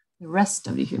the rest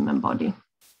of the human body.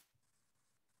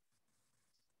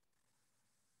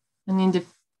 And in the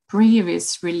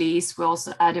previous release, we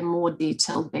also added more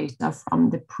detailed data from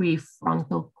the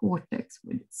prefrontal cortex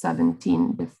with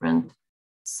 17 different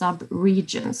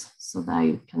sub-regions, so that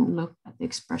you can look at the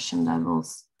expression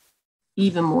levels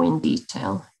even more in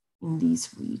detail in these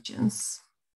regions.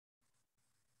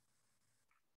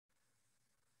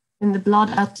 In the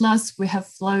blood atlas, we have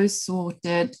flow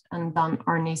sorted and done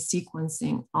RNA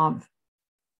sequencing of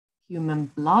human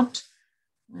blood.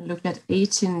 I looked at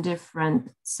 18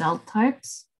 different cell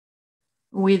types.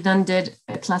 We then did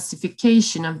a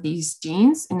classification of these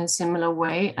genes in a similar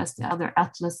way as the other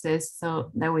atlases,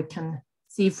 so that we can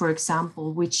see, for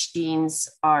example, which genes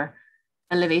are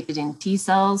elevated in T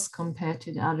cells compared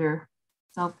to the other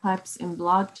cell types in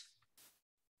blood.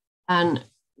 And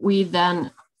we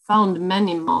then found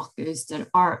many markers that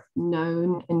are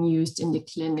known and used in the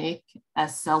clinic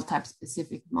as cell type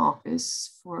specific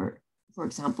markers for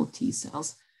example, T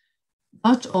cells,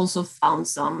 but also found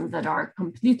some that are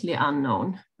completely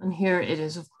unknown. And here it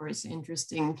is, of course,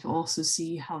 interesting to also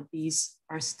see how these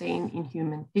are staying in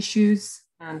human tissues,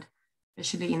 and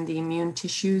especially in the immune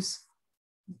tissues,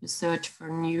 to search for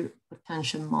new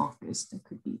potential markers that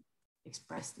could be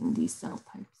expressed in these cell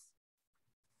types.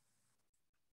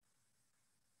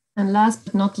 And last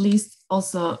but not least,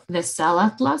 also the cell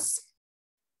atlas,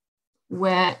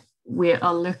 where we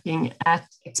are looking at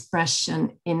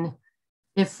expression in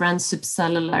different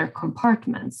subcellular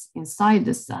compartments inside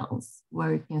the cells,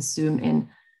 where you can zoom in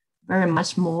very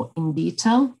much more in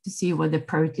detail to see where the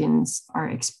proteins are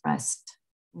expressed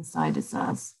inside the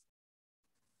cells.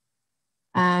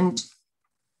 And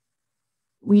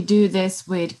we do this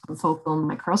with confocal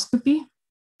microscopy.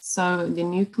 So the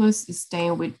nucleus is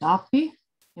stained with DAPI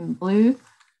in blue.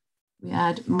 We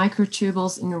add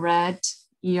microtubules in red,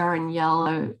 ER in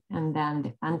yellow, and then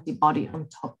the antibody on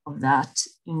top of that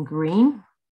in green.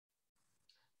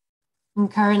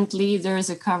 And currently there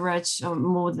is a coverage of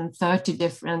more than 30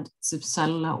 different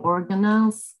subcellular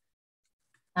organelles.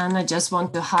 And I just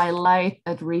want to highlight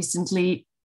that recently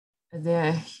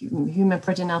the Human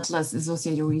Protein Atlas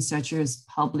Associated researchers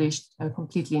published a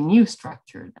completely new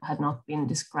structure that had not been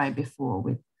described before,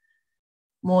 with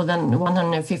more than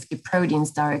 150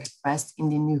 proteins that are expressed in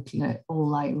the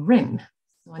nucleoli rim.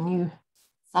 So a new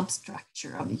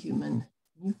substructure of the human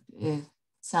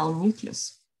cell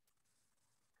nucleus.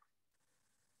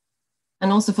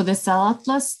 And also for the cell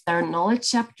atlas, there are knowledge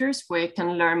chapters where you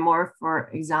can learn more, for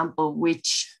example,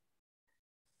 which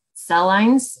cell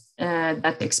lines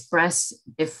that express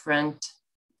different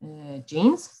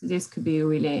genes. So this could be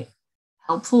really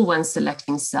helpful when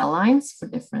selecting cell lines for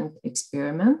different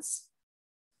experiments.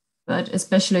 But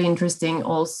especially interesting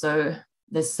also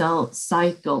the cell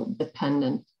cycle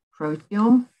dependent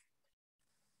proteome.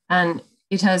 And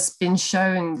it has been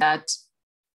shown that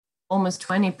almost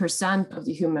 20% of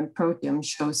the human proteome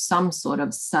shows some sort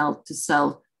of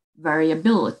cell-to-cell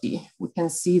variability. We can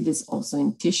see this also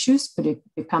in tissues, but it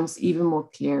becomes even more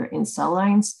clear in cell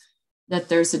lines that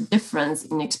there's a difference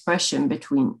in expression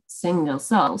between single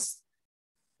cells.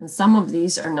 And some of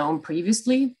these are known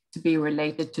previously to be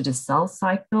related to the cell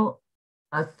cycle,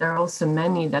 but there are also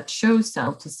many that show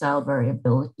cell-to-cell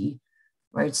variability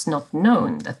where it's not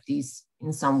known that these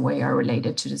in some way are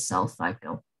related to the cell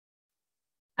cycle.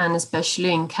 And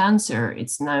especially in cancer,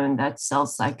 it's known that cell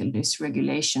cycle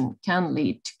dysregulation can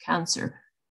lead to cancer.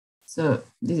 So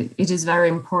it is very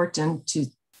important to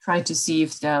try to see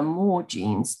if there are more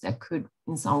genes that could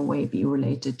in some way be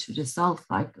related to the cell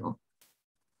cycle.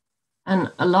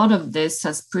 And a lot of this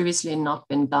has previously not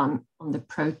been done on the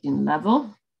protein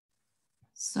level.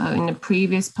 So in a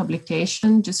previous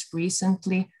publication, just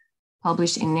recently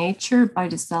published in Nature by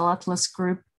the Cell Atlas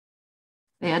group,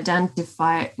 they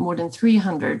identified more than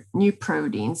 300 new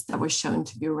proteins that were shown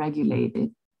to be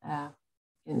regulating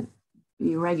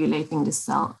the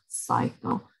cell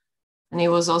cycle. And it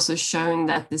was also shown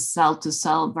that the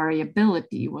cell-to-cell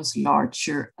variability was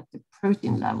larger at the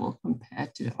protein level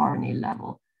compared to the RNA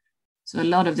level. So a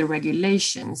lot of the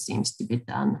regulation seems to be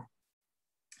done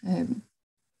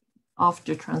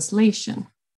after translation.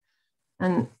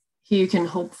 And here you can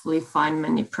hopefully find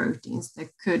many proteins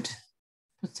that could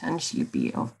potentially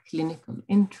be of clinical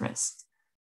interest.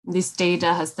 This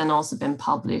data has then also been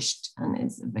published and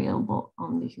is available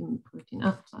on the Human Protein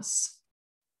Atlas.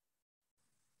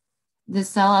 The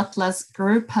Cell Atlas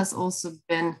group has also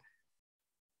been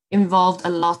involved a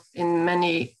lot in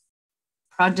many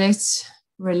projects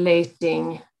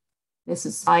relating the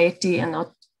society and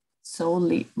not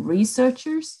solely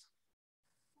researchers.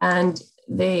 And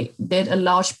they did a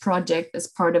large project as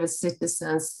part of a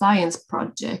citizen science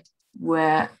project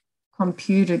where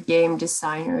computer game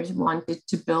designers wanted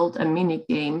to build a mini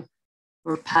game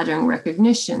for pattern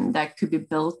recognition that could be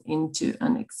built into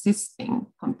an existing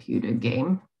computer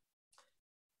game.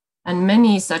 And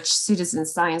many such citizen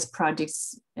science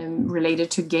projects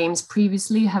related to games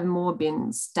previously have more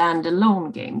been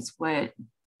standalone games where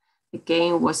the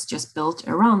game was just built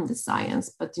around the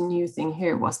science. But the new thing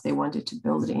here was they wanted to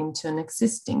build it into an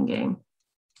existing game.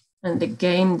 And the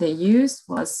game they used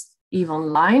was EVE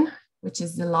Online, which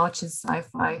is the largest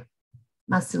sci-fi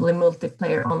massively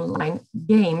multiplayer online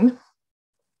game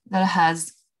that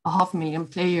has 500,000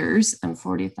 players and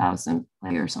 40,000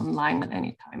 players online at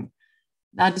any time.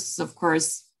 That is, of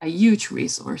course, a huge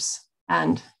resource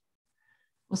and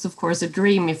was, of course, a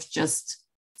dream if just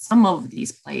some of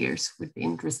these players would be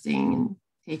interested in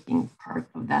taking part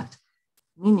of that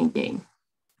mini game.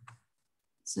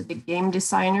 So the game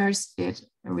designers did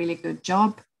a really good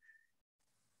job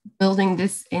building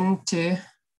this into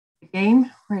the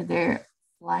game where they're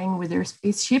flying with their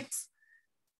spaceships.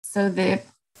 So the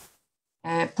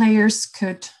players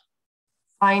could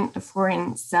find a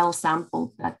foreign cell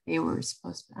sample that they were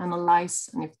supposed to analyze.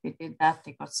 And if they did that,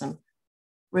 they got some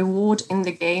reward in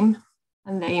the game.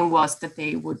 And the aim was that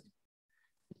they would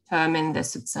determine the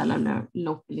subcellular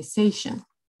localization.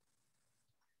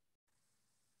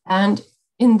 And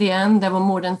in the end, there were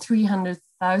more than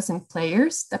 300,000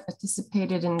 players that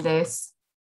participated in this,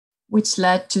 which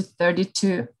led to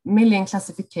 32 million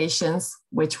classifications,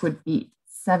 which would be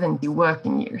 70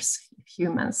 working years if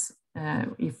humans,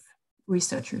 if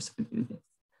researchers would do this.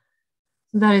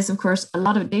 So that is, of course, a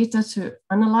lot of data to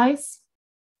analyze.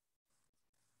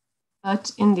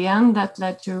 But in the end, that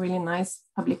led to a really nice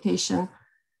publication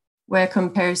where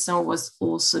comparison was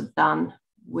also done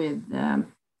with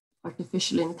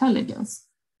artificial intelligence.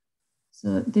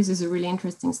 So this is a really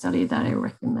interesting study that I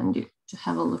recommend you to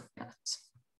have a look at.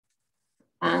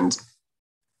 And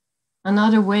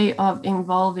another way of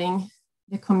involving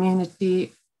the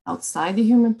community outside the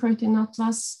Human Protein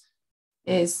Atlas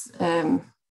is a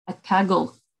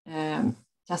Kaggle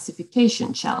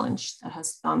classification challenge that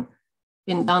has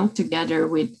been done together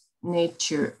with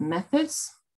Nature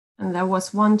Methods. And there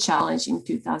was one challenge in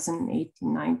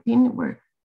 2018-19 where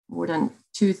more than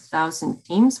 2,000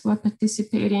 teams were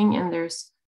participating, and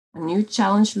there's a new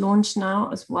challenge launched now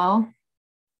as well.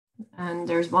 And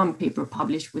there's one paper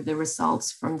published with the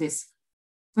results from this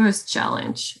first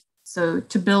challenge. So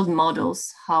to build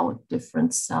models, how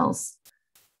different cells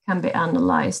can be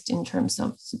analyzed in terms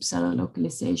of subcellular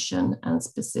localization and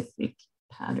specific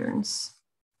patterns.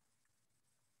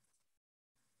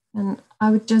 And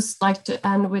I would just like to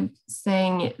end with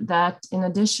saying that in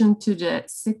addition to the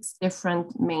 6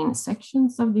 different main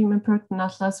sections of the Human Protein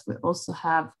Atlas, we also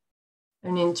have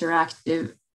an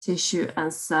interactive tissue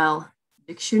and cell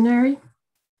dictionary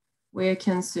where you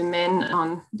can zoom in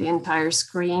on the entire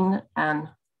screen and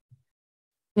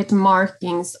get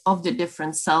markings of the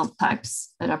different cell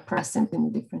types that are present in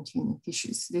the different human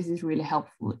tissues. This is really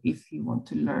helpful if you want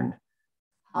to learn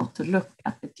how to look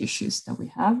at the tissues that we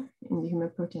have in the Human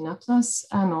Protein Atlas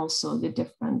and also the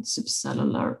different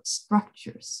subcellular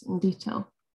structures in detail.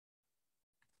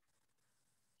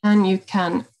 And you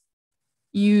can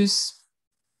use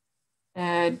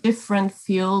different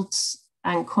fields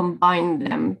and combine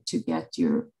them to get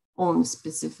your own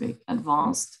specific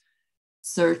advanced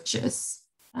searches.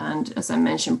 And as I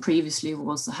mentioned previously, we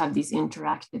also have these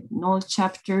interactive knowledge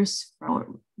chapters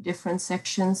for different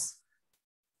sections.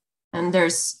 And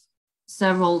there's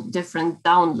several different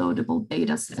downloadable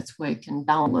data sets where you can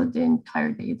download the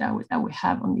entire data that we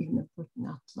have on the Human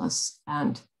Protein Atlas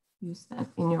and use that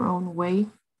in your own way.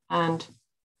 And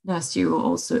last year, we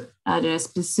also added a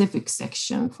specific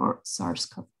section for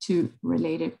SARS-CoV-2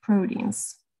 related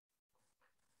proteins.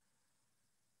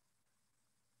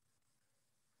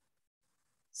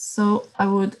 So I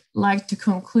would like to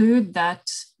conclude that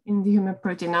in the Human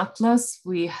Protein Atlas,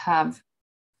 we have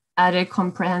added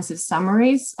comprehensive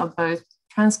summaries of both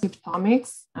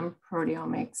transcriptomics and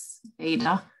proteomics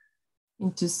data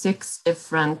into 6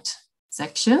 different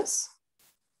sections.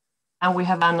 And we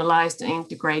have analyzed and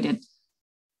integrated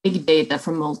big data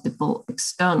from multiple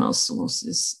external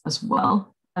sources as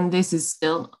well. And this is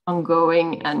still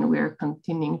ongoing, and we're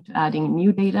continuing to adding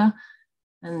new data.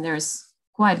 And there's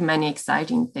quite many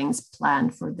exciting things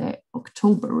planned for the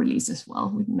October release as well,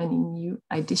 with many new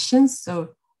additions. So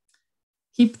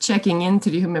keep checking into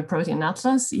the Human Protein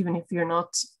Atlas, even if you're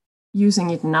not using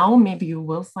it now, maybe you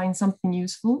will find something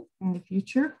useful in the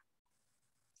future.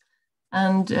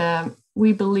 And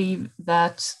we believe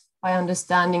that by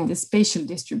understanding the spatial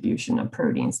distribution of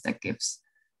proteins, that gives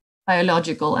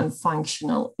biological and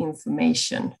functional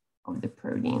information of the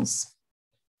proteins.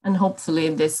 And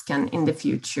hopefully this can, in the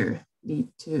future, lead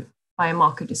to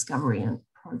biomarker discovery and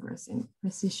progress in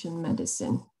precision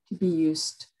medicine to be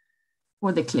used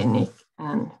for the clinic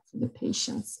and for the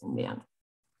patients in the end.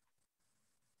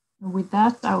 And with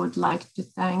that, I would like to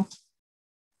thank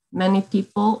many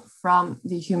people from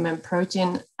the Human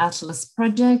Protein Atlas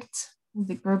project,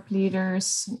 the group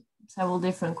leaders, several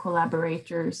different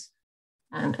collaborators,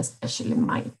 and especially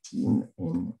my team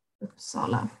in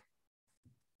Uppsala.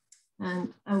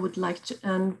 And I would like to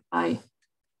end by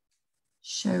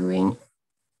showing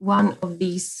one of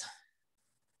these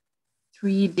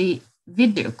 3D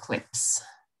video clips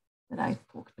that I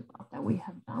talked about that we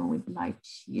have done with light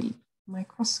shield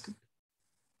microscopy.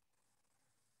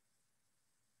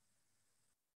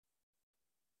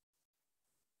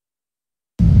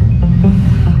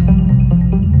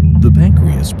 The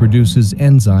pancreas produces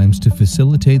enzymes to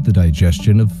facilitate the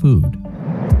digestion of food.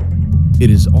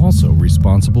 It is also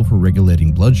responsible for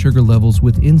regulating blood sugar levels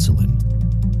with insulin.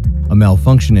 A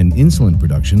malfunction in insulin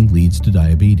production leads to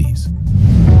diabetes.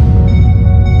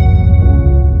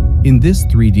 In this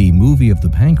 3D movie of the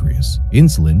pancreas,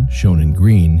 insulin, shown in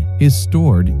green, is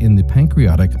stored in the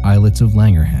pancreatic islets of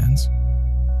Langerhans.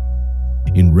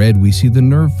 In red, we see the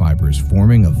nerve fibers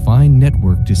forming a fine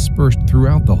network dispersed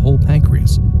throughout the whole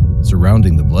pancreas,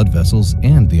 surrounding the blood vessels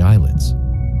and the islets.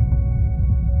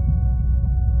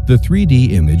 The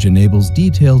 3D image enables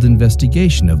detailed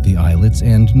investigation of the islets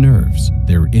and nerves,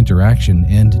 their interaction,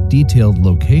 and detailed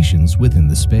locations within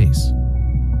the space.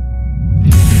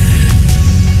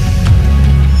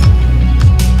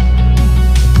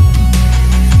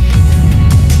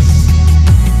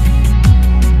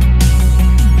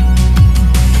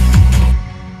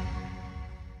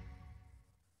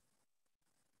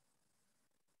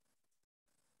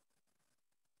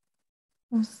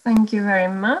 Well, thank you very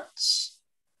much.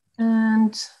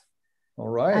 And all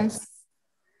right.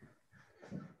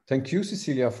 Thank you,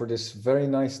 Cecilia, for this very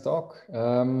nice talk.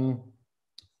 Yeah,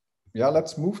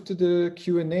 let's move to the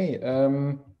Q&A.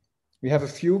 We have a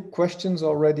few questions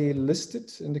already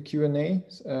listed in the Q&A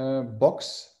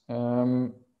box.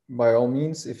 By all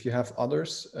means, if you have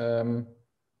others,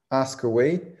 ask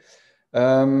away.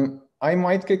 I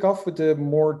might kick off with a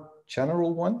more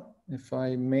general one, if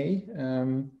I may.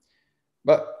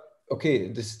 But okay,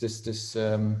 this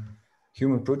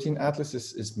Human Protein Atlas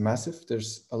is massive.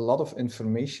 There's a lot of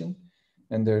information,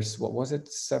 and there's, what was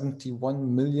it,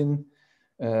 71 million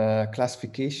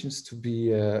classifications to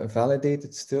be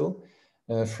validated still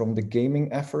from the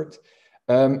gaming effort.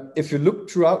 If you look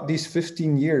throughout these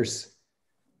 15 years,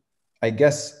 I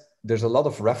guess there's a lot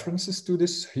of references to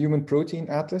this Human Protein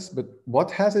Atlas, but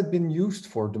what has it been used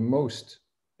for the most?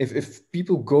 If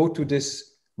people go to this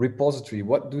repository,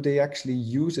 what do they actually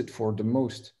use it for the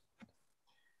most?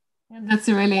 That's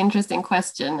a really interesting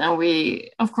question. And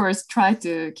we, of course, try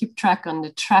to keep track on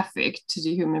the traffic to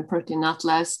the Human Protein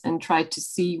Atlas and try to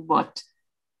see what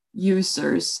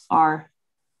users are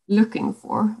looking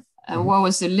for. And what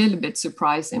was a little bit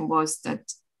surprising was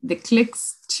that the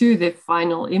clicks to the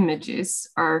final images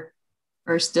are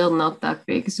still not that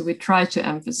big. So we try to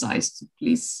emphasize to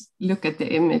please look at the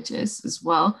images as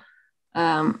well.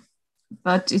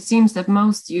 But it seems that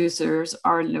most users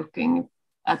are looking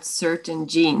at certain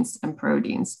genes and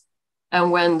proteins.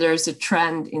 And when there's a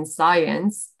trend in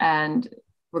science and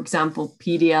for example,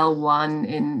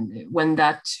 PDL1 when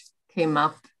that came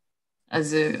up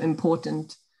as an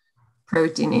important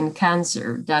protein in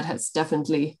cancer, that has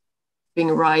definitely been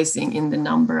rising in the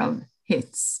number of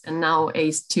hits. And now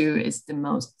ACE2 is the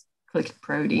most clicked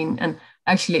protein. And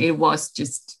actually it was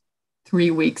just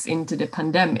 3 weeks into the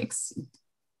pandemics, it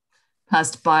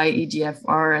passed by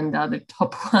EGFR and the other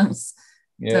top ones.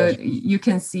 Yeah. So you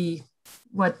can see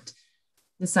what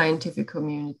the scientific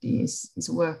community is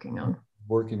working on.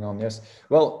 Yes.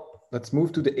 Well, let's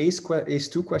move to the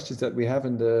ACE2 questions that we have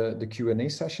in the Q&A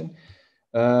session.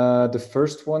 The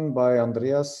first one by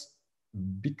Andreas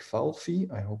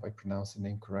Bikvalfi, I hope I pronounced the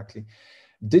name correctly.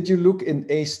 Did you look in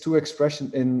ACE2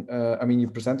 expression in, I mean, you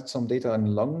presented some data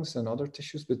in lungs and other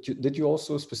tissues, but did you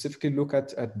also specifically look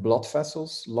at blood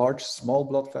vessels, large, small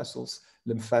blood vessels,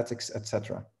 lymphatics,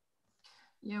 etc.?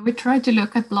 Yeah, we tried to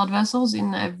look at blood vessels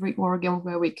in every organ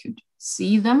where we could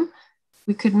see them.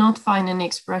 We could not find any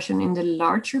expression in the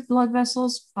larger blood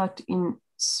vessels, but in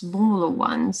smaller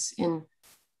ones in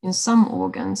some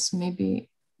organs, maybe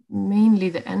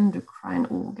mainly the endocrine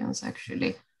organs,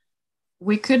 actually.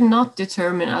 We could not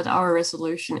determine at our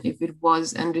resolution if it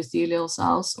was endothelial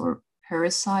cells or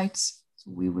parasites. So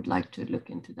we would like to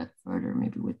look into that further,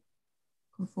 maybe with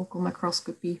confocal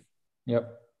microscopy.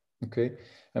 Yep. Okay.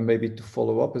 And maybe to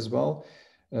follow up as well,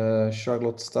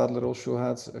 Charlotte Stadler also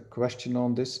had a question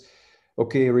on this.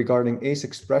 Okay, regarding ACE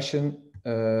expression,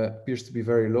 appears to be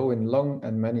very low in lung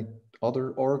and many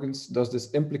other organs. Does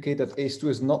this implicate that ACE2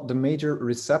 is not the major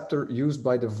receptor used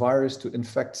by the virus to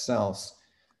infect cells?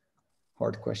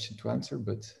 Hard question to answer,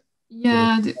 but...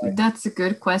 Yeah, that's a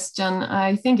good question.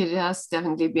 I think it has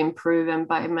definitely been proven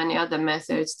by many other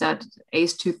methods that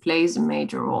ACE2 plays a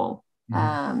major role.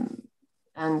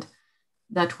 And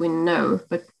that we know,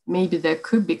 but maybe there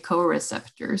could be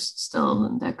co-receptors still,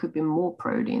 and there could be more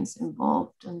proteins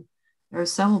involved. And there are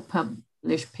several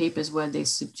published papers where they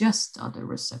suggest other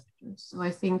receptors. So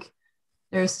I think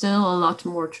there's still a lot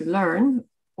more to learn,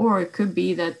 or it could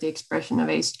be that the expression of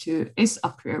ACE2 is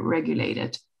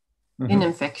upregulated in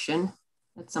infection,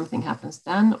 that something happens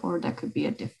then, or there could be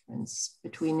a difference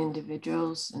between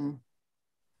individuals,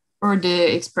 or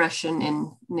the expression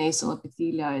in nasal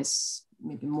epithelia is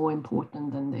maybe more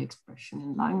important than the expression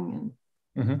in lung,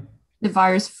 and the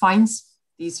virus finds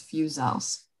these few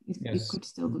cells. It could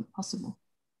still be possible.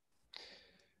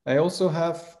 I also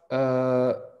have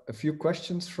a few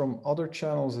questions from other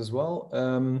channels as well.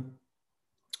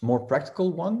 More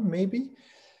practical one, maybe.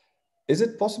 Is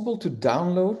it possible to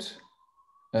download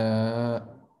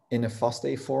in a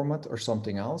FASTA format or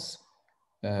something else,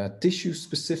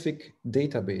 tissue-specific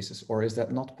databases, or is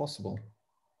that not possible?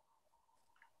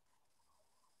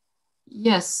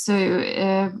 Yes, so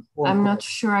I'm not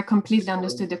sure I completely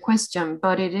understood the question,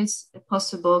 but it is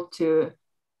possible to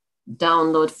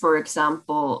download, for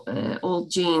example, all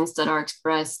genes that are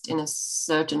expressed in a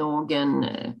certain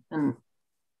organ and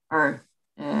are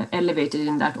elevated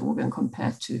in that organ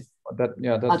compared to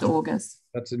other organs.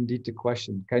 That's indeed the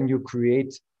question. Can you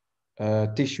create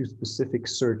tissue-specific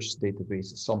search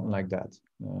databases, something like that?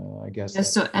 I guess.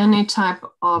 Yes, so any type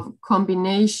of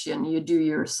combination you do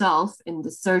yourself in the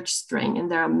search string,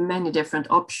 and there are many different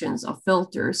options of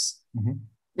filters.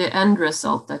 The end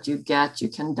result that you get, you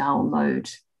can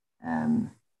download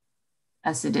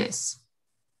as it is.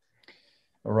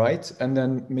 All right, and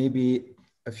then maybe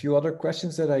a few other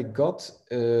questions that I got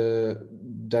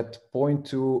that point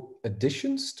to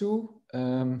additions to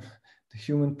the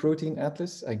Human Protein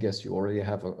Atlas. I guess you already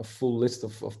have a full list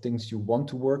of things you want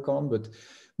to work on, but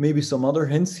maybe some other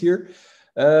hints here.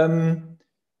 Would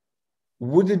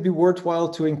it be worthwhile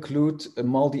to include a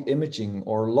multi-imaging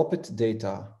or LOPIT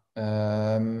data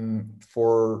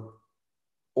for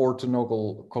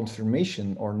orthogonal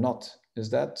confirmation or not? Is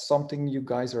that something you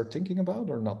guys are thinking about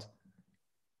or not?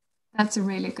 That's a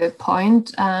really good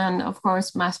point. And of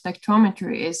course, mass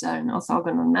spectrometry is an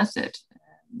orthogonal method.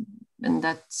 And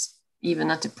that's even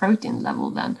at the protein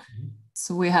level then.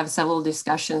 So we have several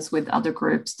discussions with other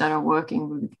groups that are working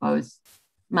with both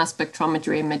mass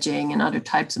spectrometry imaging and other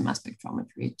types of mass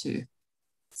spectrometry to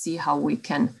see how we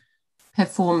can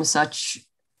perform such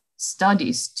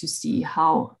studies to see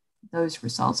how those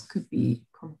results could be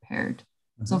compared.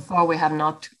 So far, we have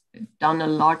not done a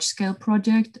large-scale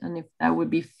project, and if that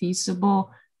would be feasible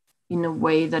in a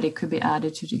way that it could be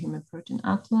added to the Human Protein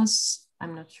Atlas,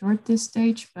 I'm not sure at this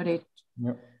stage, but it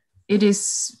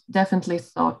is definitely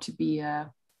thought to be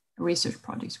a research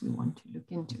project we want to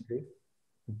look into. Okay.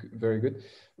 Very good.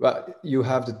 Well, you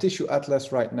have the tissue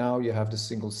atlas right now, you have the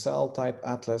single cell type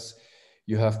atlas,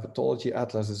 you have pathology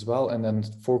atlas as well, and then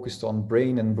focused on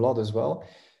brain and blood as well.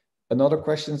 another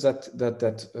question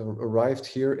that arrived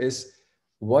here is,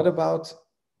 what about,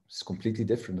 it's completely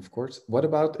different, of course, what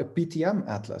about a PTM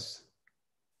atlas?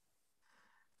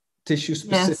 Tissue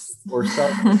specific or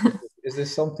cell specific? Is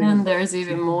this something? And there's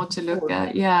even more to look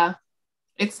at. Yeah,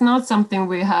 it's not something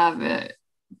we have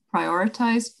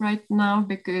prioritized right now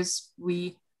because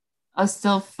we are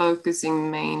still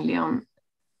focusing mainly on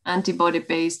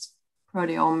antibody-based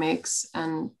proteomics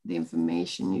and the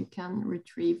information you can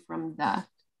retrieve from that.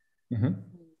 Mm-hmm.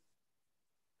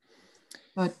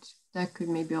 But that could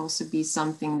maybe also be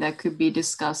something that could be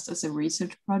discussed as a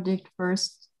research project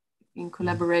first in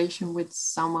collaboration with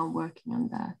someone working on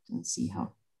that and see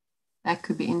how that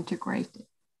could be integrated.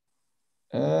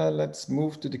 Let's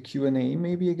move to the Q&A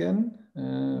maybe again.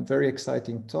 Very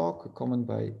exciting talk, a comment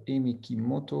by Amy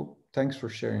Kimoto. Thanks for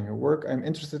sharing your work. I'm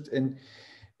interested in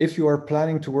if you are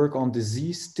planning to work on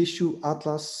disease tissue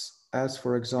atlas, as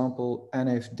for example,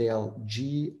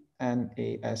 NFDLG,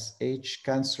 NASH,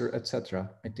 cancer,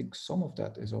 etc. I think some of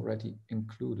that is already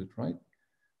included, right?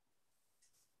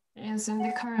 Yes, in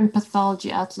the current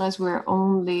pathology atlas, we're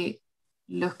only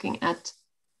looking at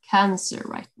cancer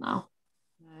right now.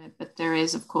 But there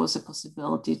is, of course, a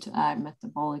possibility to add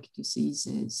metabolic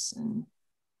diseases and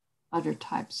other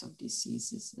types of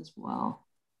diseases as well.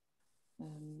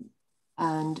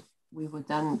 And we would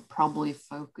then probably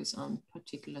focus on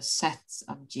particular sets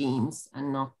of genes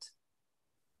and not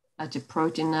at the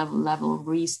protein level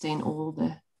restain all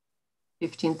the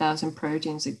 15,000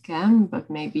 proteins again, but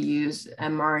maybe use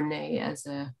mRNA as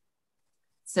a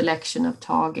selection of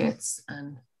targets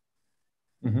and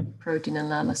protein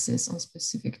analysis on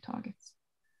specific targets.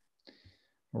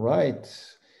 Right.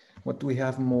 What do we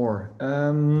have more?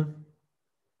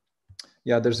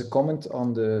 Yeah, there's a comment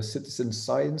on the citizen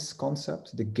science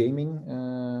concept, the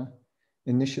gaming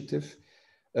initiative.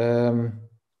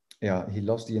 Yeah, he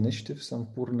lost the initiative,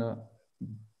 Sampurna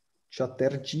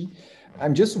Chatterjee.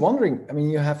 I'm just wondering, I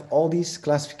mean, you have all these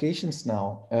classifications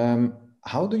now.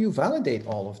 How do you validate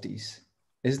all of these?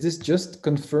 Is this just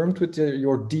confirmed with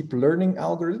your deep learning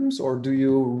algorithms, or do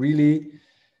you really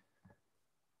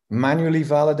manually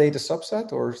validate a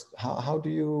subset, or how do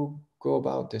you go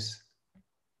about this?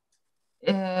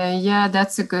 Yeah,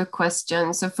 that's a good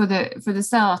question. So for the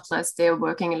Cell Atlas, they're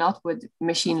working a lot with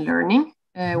machine learning,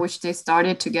 which they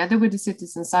started together with the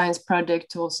Citizen Science Project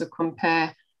to also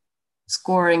compare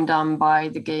scoring done by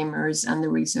the gamers and the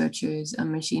researchers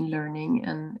and machine learning,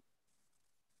 and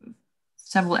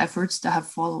several efforts that have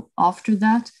followed after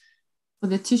that. For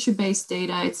the tissue-based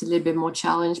data, it's a little bit more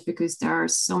challenged because there are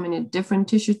so many different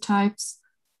tissue types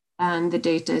and the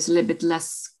data is a little bit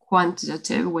less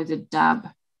quantitative with the DAB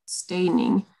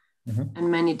staining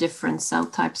and many different cell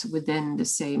types within the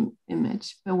same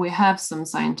image. But we have some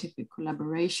scientific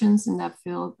collaborations in that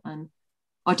field, and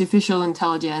artificial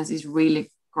intelligence is really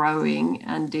growing,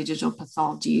 and digital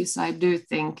pathology. So I do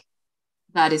think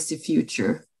that is the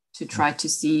future, to try to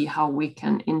see how we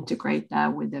can integrate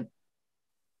that with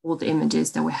all the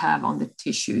images that we have on the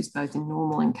tissues, both in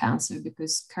normal and cancer,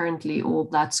 because currently all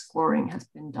that scoring has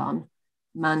been done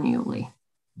manually.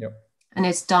 Yep. And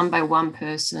it's done by one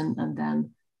person and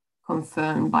then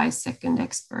confirmed by second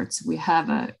experts. We have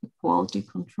a quality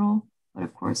control, but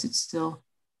of course it's still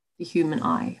the human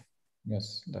eye.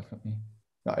 Yes, definitely.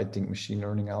 I think machine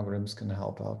learning algorithms can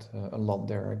help out a lot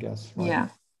there, I guess. Right? Yeah.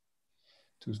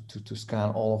 To scan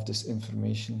all of this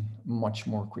information much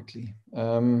more quickly.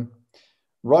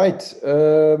 Right.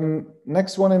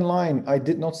 Next one in line. I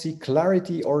did not see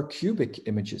clarity or cubic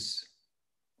images.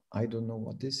 I don't know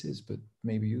what this is, but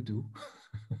maybe you do.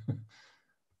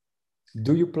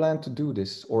 Do you plan to do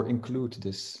this or include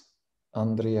this?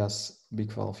 Andreas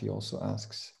Bigvalfi also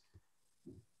asks.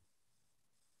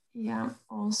 Yeah, I'm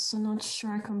also not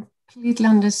sure I completely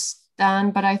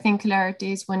understand, but I think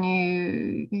clarity is when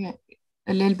you,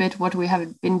 a little bit what we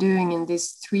have been doing in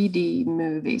these 3D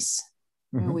movies,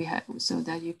 where we have, so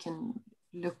that you can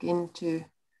look into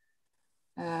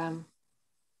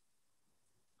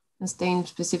stain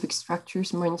specific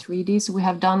structures more in 3D. So we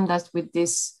have done that with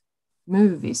these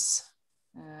movies.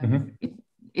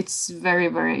 It's very,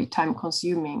 very time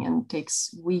consuming and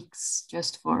takes weeks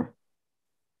just for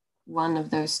one of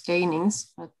those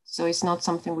stainings. But so it's not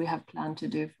something we have planned to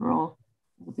do for all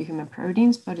the human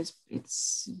proteins, but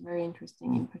it's very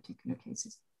interesting in particular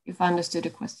cases, if I understood the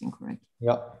question correctly.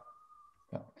 Yeah.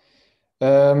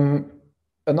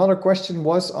 Another question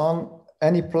was on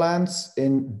any plans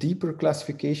in deeper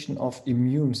classification of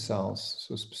immune cells,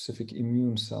 so specific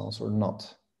immune cells or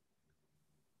not?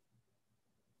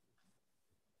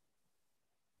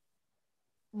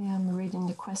 Yeah, I'm reading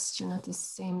the question at the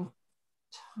same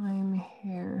time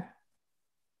here.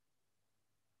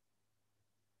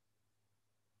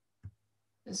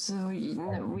 So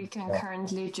we can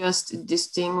currently just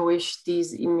distinguish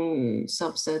these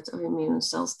subsets of immune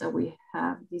cells that we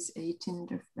have, these 18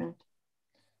 different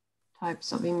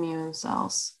types of immune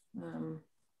cells.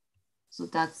 So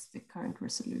that's the current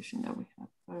resolution that we have.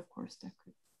 But of course, there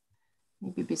could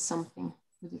maybe be something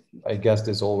for the future. I guess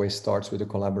this always starts with a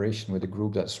collaboration with a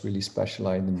group that's really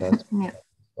specialized in that. Yeah.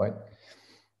 Right.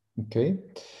 Okay.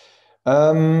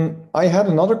 I had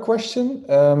another question.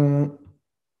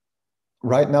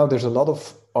 Right now, there's a lot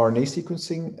of RNA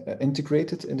sequencing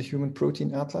integrated in the Human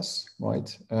Protein Atlas,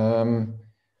 right?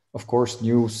 Of course,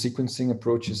 new sequencing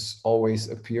approaches always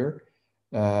appear.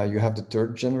 You have the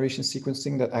third generation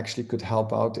sequencing that actually could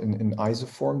help out in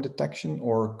isoform detection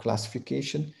or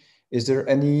classification. Is there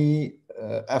any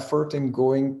effort in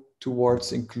going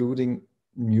towards including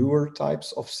newer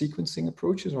types of sequencing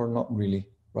approaches, or not really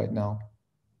right now?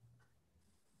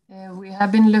 We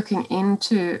have been looking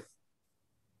into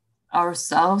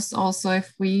ourselves also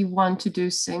if we want to do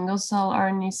single cell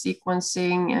RNA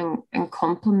sequencing and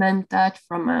complement that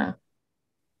from a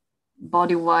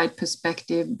body-wide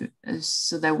perspective,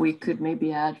 so that we could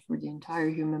maybe add for the entire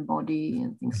human body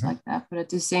and things like that. But at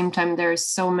the same time, there are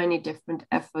so many different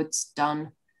efforts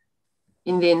done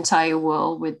in the entire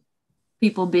world with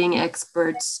people being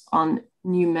experts on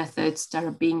new methods that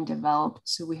are being developed.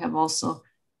 So we have also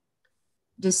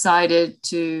decided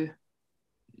to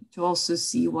also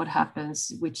see what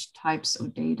happens, which types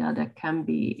of data that can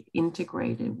be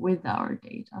integrated with our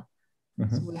data.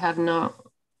 So we have no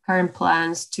current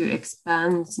plans to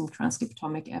expand some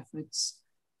transcriptomic efforts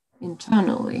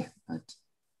internally, but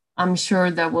I'm sure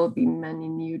there will be many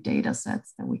new data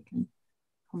sets that we can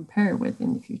compare with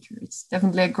in the future. It's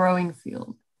definitely a growing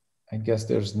field. I guess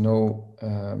there's no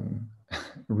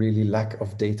really lack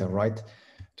of data, right?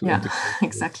 Yeah,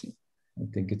 exactly. I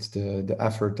think it's the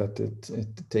effort that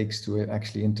it takes to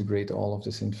actually integrate all of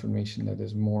this information that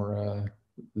is more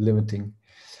limiting.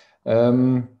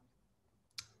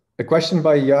 A question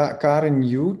by Karen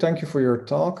Yu. Thank you for your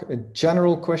talk. A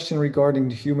general question regarding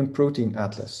the Human Protein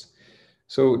Atlas.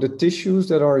 So the tissues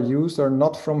that are used are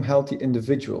not from healthy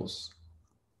individuals.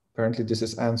 Apparently this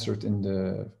is answered in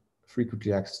the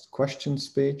frequently asked questions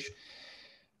page.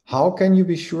 How can you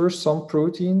be sure some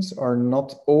proteins are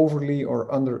not overly or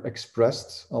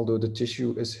underexpressed, although the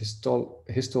tissue is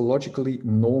histologically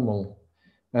normal,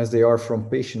 as they are from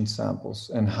patient samples?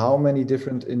 And how many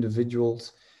different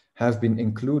individuals have been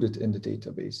included in the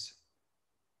database?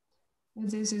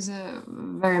 This is a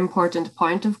very important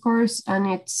point, of course, and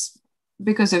it's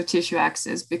because of tissue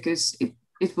access, because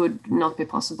it would not be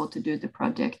possible to do the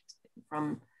project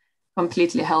from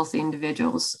completely healthy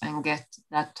individuals and get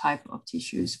that type of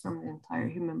tissues from the entire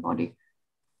human body.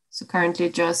 So currently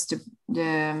just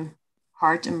the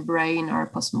heart and brain are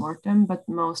postmortem, but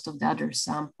most of the other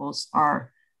samples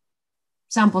are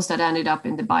samples that ended up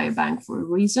in the biobank for a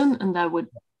reason, and that would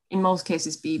in most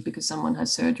cases be because someone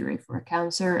has surgery for a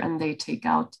cancer and they take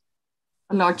out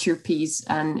a larger piece,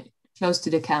 and close to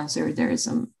the cancer there is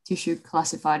some tissue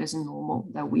classified as normal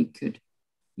that we could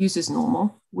use as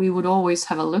normal. We would always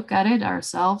have a look at it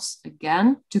ourselves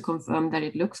again to confirm that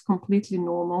it looks completely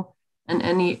normal, and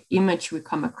any image we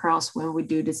come across when we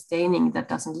do the staining that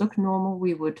doesn't look normal,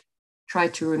 we would try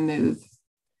to remove.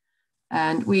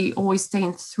 And we always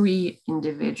stain 3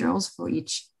 individuals for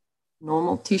each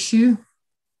normal tissue.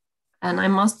 And I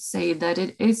must say that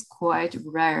it is quite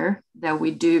rare that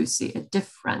we do see a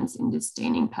difference in the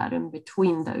staining pattern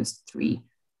between those 3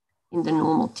 in the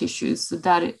normal tissues. So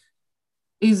that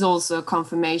is also a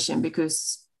confirmation,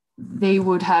 because they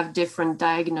would have different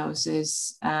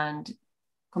diagnoses and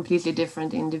completely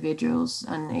different individuals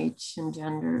and age and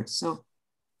gender. So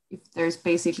if there's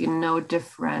basically no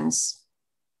difference,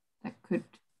 that could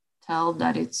tell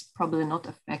that it's probably not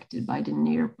affected by the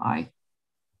nearby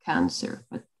cancer.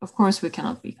 But of course, we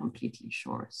cannot be completely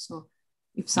sure. So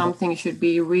if something should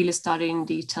be really studied in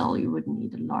detail, you would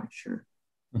need a larger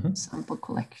sample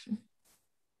collection.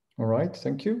 All right,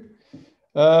 thank you.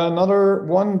 Another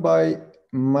one by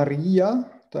Maria.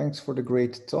 Thanks for the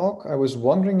great talk. I was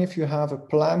wondering if you have a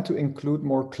plan to include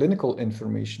more clinical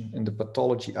information in the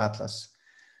pathology atlas,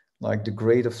 like the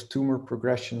grade of tumor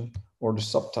progression or the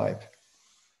subtype.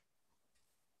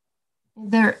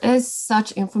 There is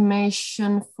such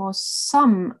information for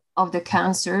some of the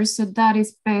cancers. So that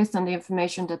is based on the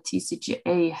information that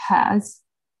TCGA has.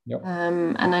 Yep.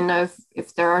 And I know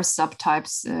if there are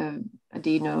subtypes,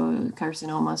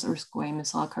 adenocarcinomas or squamous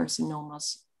cell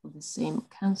carcinomas of the same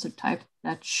cancer type,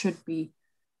 that should be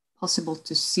possible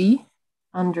to see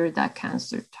under that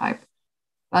cancer type.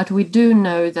 But we do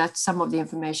know that some of the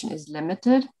information is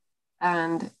limited,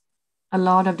 and a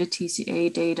lot of the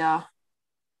TCA data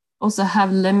also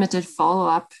have limited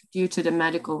follow-up due to the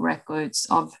medical records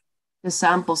of the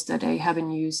samples that they have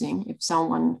been using. If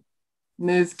someone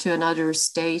moved to another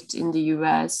state in the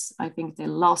US, I think they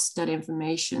lost that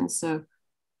information. So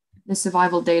the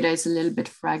survival data is a little bit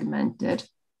fragmented.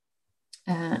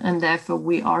 And therefore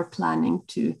we are planning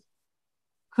to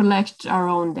collect our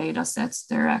own data sets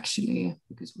there actually,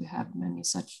 because we have many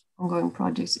such ongoing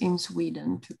projects in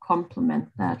Sweden to complement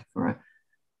that for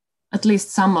at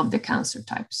least some of the cancer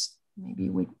types, maybe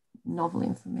with novel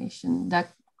information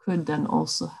that could then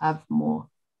also have more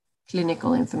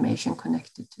clinical information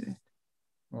connected to it.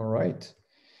 All right.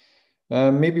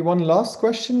 Maybe one last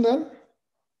question then,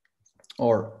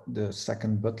 or the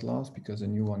second but last, because a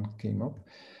new one came up.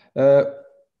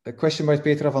 A question by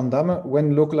Petra van Damme: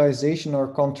 when localization or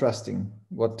contrasting,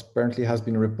 what apparently has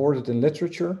been reported in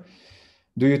literature,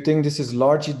 do you think this is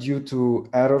largely due to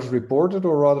errors reported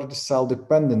or rather the cell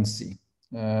dependency?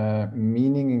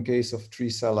 Meaning in case of 3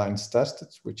 cell lines tested,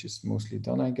 which is mostly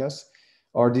done, I guess,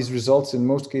 are these results in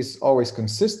most cases always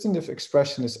consistent if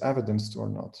expression is evidenced or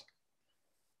not?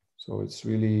 So it's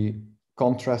really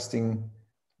contrasting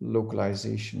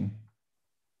localization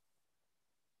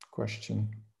question.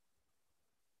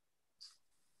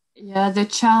 Yeah, the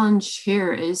challenge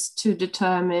here is to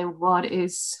determine what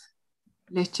is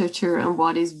literature and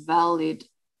what is valid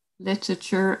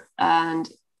literature. And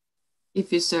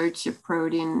if you search a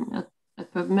protein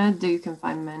at PubMed, you can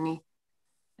find many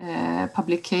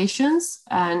publications,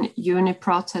 and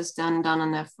UniProt has then done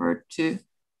an effort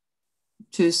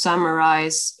to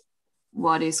summarize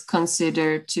what is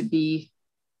considered to be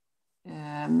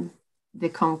the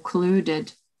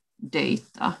concluded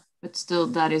data, but still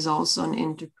that is also an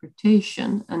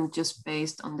interpretation and just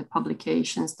based on the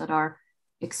publications that are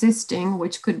existing,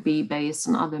 which could be based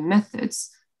on other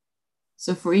methods.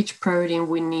 So for each protein,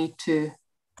 we need to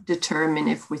determine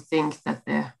if we think that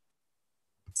the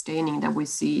staining that we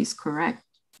see is correct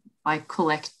by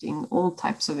collecting all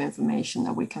types of information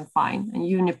that we can find. And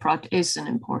UniProt is an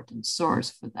important source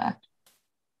for that.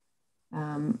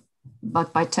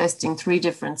 But by testing 3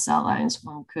 different cell lines,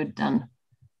 one could then,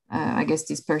 I guess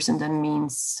this person then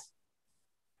means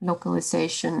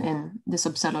localization in the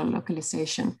subcellular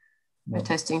localization. By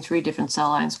testing 3 different cell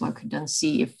lines, one could then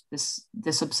see if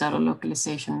the subcellular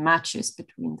localization matches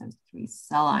between those 3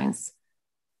 cell lines.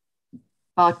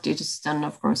 But it is then,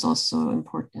 of course, also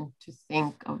important to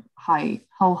think of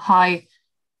how high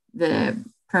the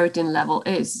protein level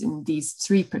is in these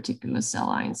 3 particular cell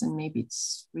lines, and maybe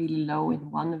it's really low in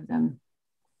one of them.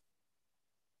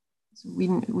 So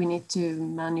we need to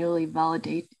manually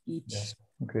validate each. Yes.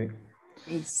 Okay.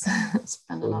 Case.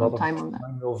 Spend a lot of time on that.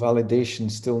 Manual validation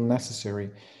still necessary.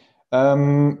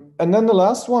 And then the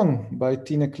last one by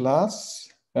Tina Klaas.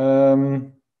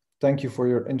 Thank you for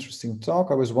your interesting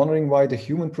talk. I was wondering why the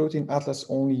Human Protein Atlas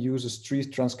only uses 3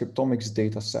 transcriptomics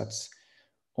data sets.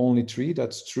 Only 3,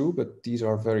 that's true, but these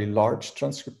are very large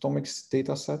transcriptomics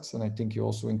data sets, and I think you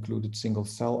also included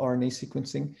single-cell RNA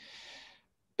sequencing.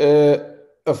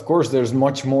 Of course, there's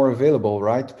much more available,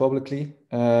 right, publicly,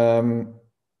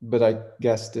 but I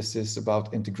guess this is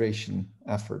about integration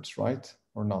efforts, right,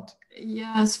 or not?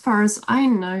 Yeah, as far as I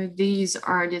know, these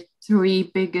are the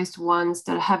 3 biggest ones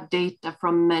that have data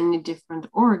from many different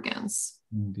organs.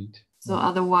 Indeed. So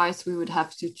otherwise, we would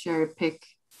have to cherry pick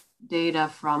data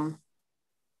from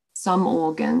some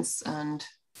organs and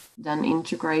then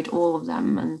integrate all of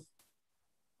them. And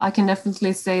I can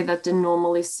definitely say that the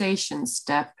normalization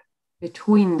step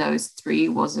between those 3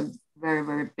 was a very,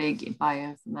 very big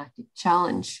bioinformatic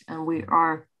challenge. And we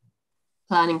are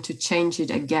planning to change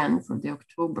it again for the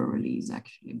October release,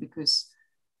 actually, because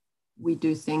we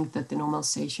do think that the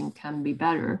normalization can be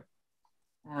better.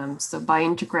 So by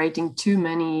integrating too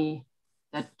many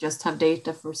that just have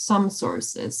data for some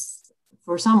sources,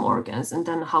 for some organs, and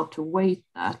then how to weight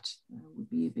that would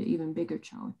be an even bigger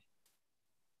challenge.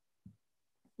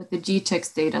 But the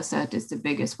GTEx data set is the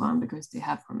biggest one because they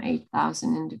have from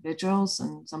 8,000 individuals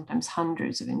and sometimes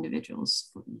hundreds of individuals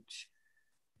for each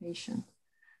patient.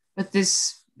 But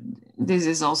this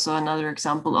is also another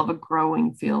example of a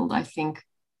growing field. I think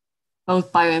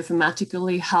both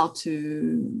bioinformatically, how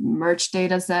to merge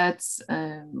data sets,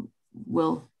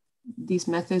 these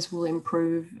methods will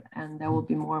improve and there will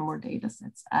be more and more data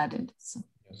sets added. So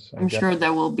yes, I'm sure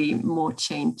there will be more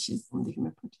changes on the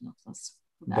Human Protein Atlas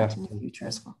for that in the future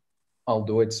as well.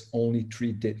 Although it's only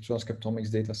 3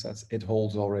 transcriptomics data sets, it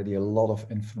holds already a lot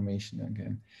of information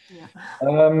again.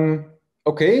 Yeah.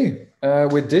 Okay,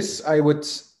 with this, I would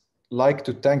like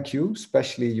to thank you,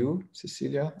 especially you,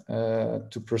 Cecilia,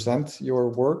 to present your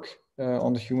work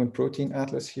on the Human Protein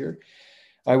Atlas here.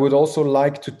 I would also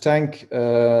like to thank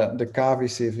the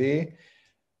KVCV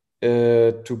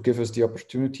to give us the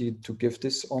opportunity to give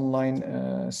this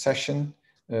online session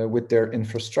with their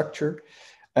infrastructure.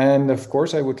 And of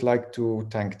course, I would like to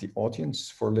thank the audience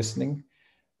for listening.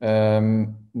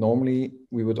 Normally,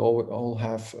 we would all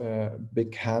have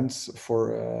big hands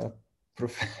for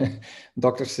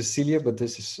Dr. Cecilia, but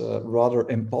this is rather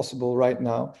impossible right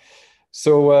now.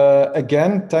 So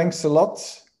again, thanks a lot,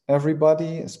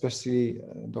 everybody, especially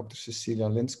Dr. Cecilia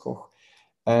Lindskog.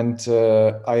 And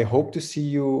I hope to see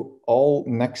you all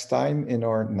next time in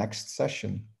our next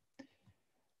session.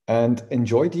 And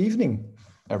enjoy the evening,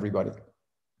 everybody.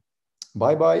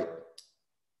 Bye-bye.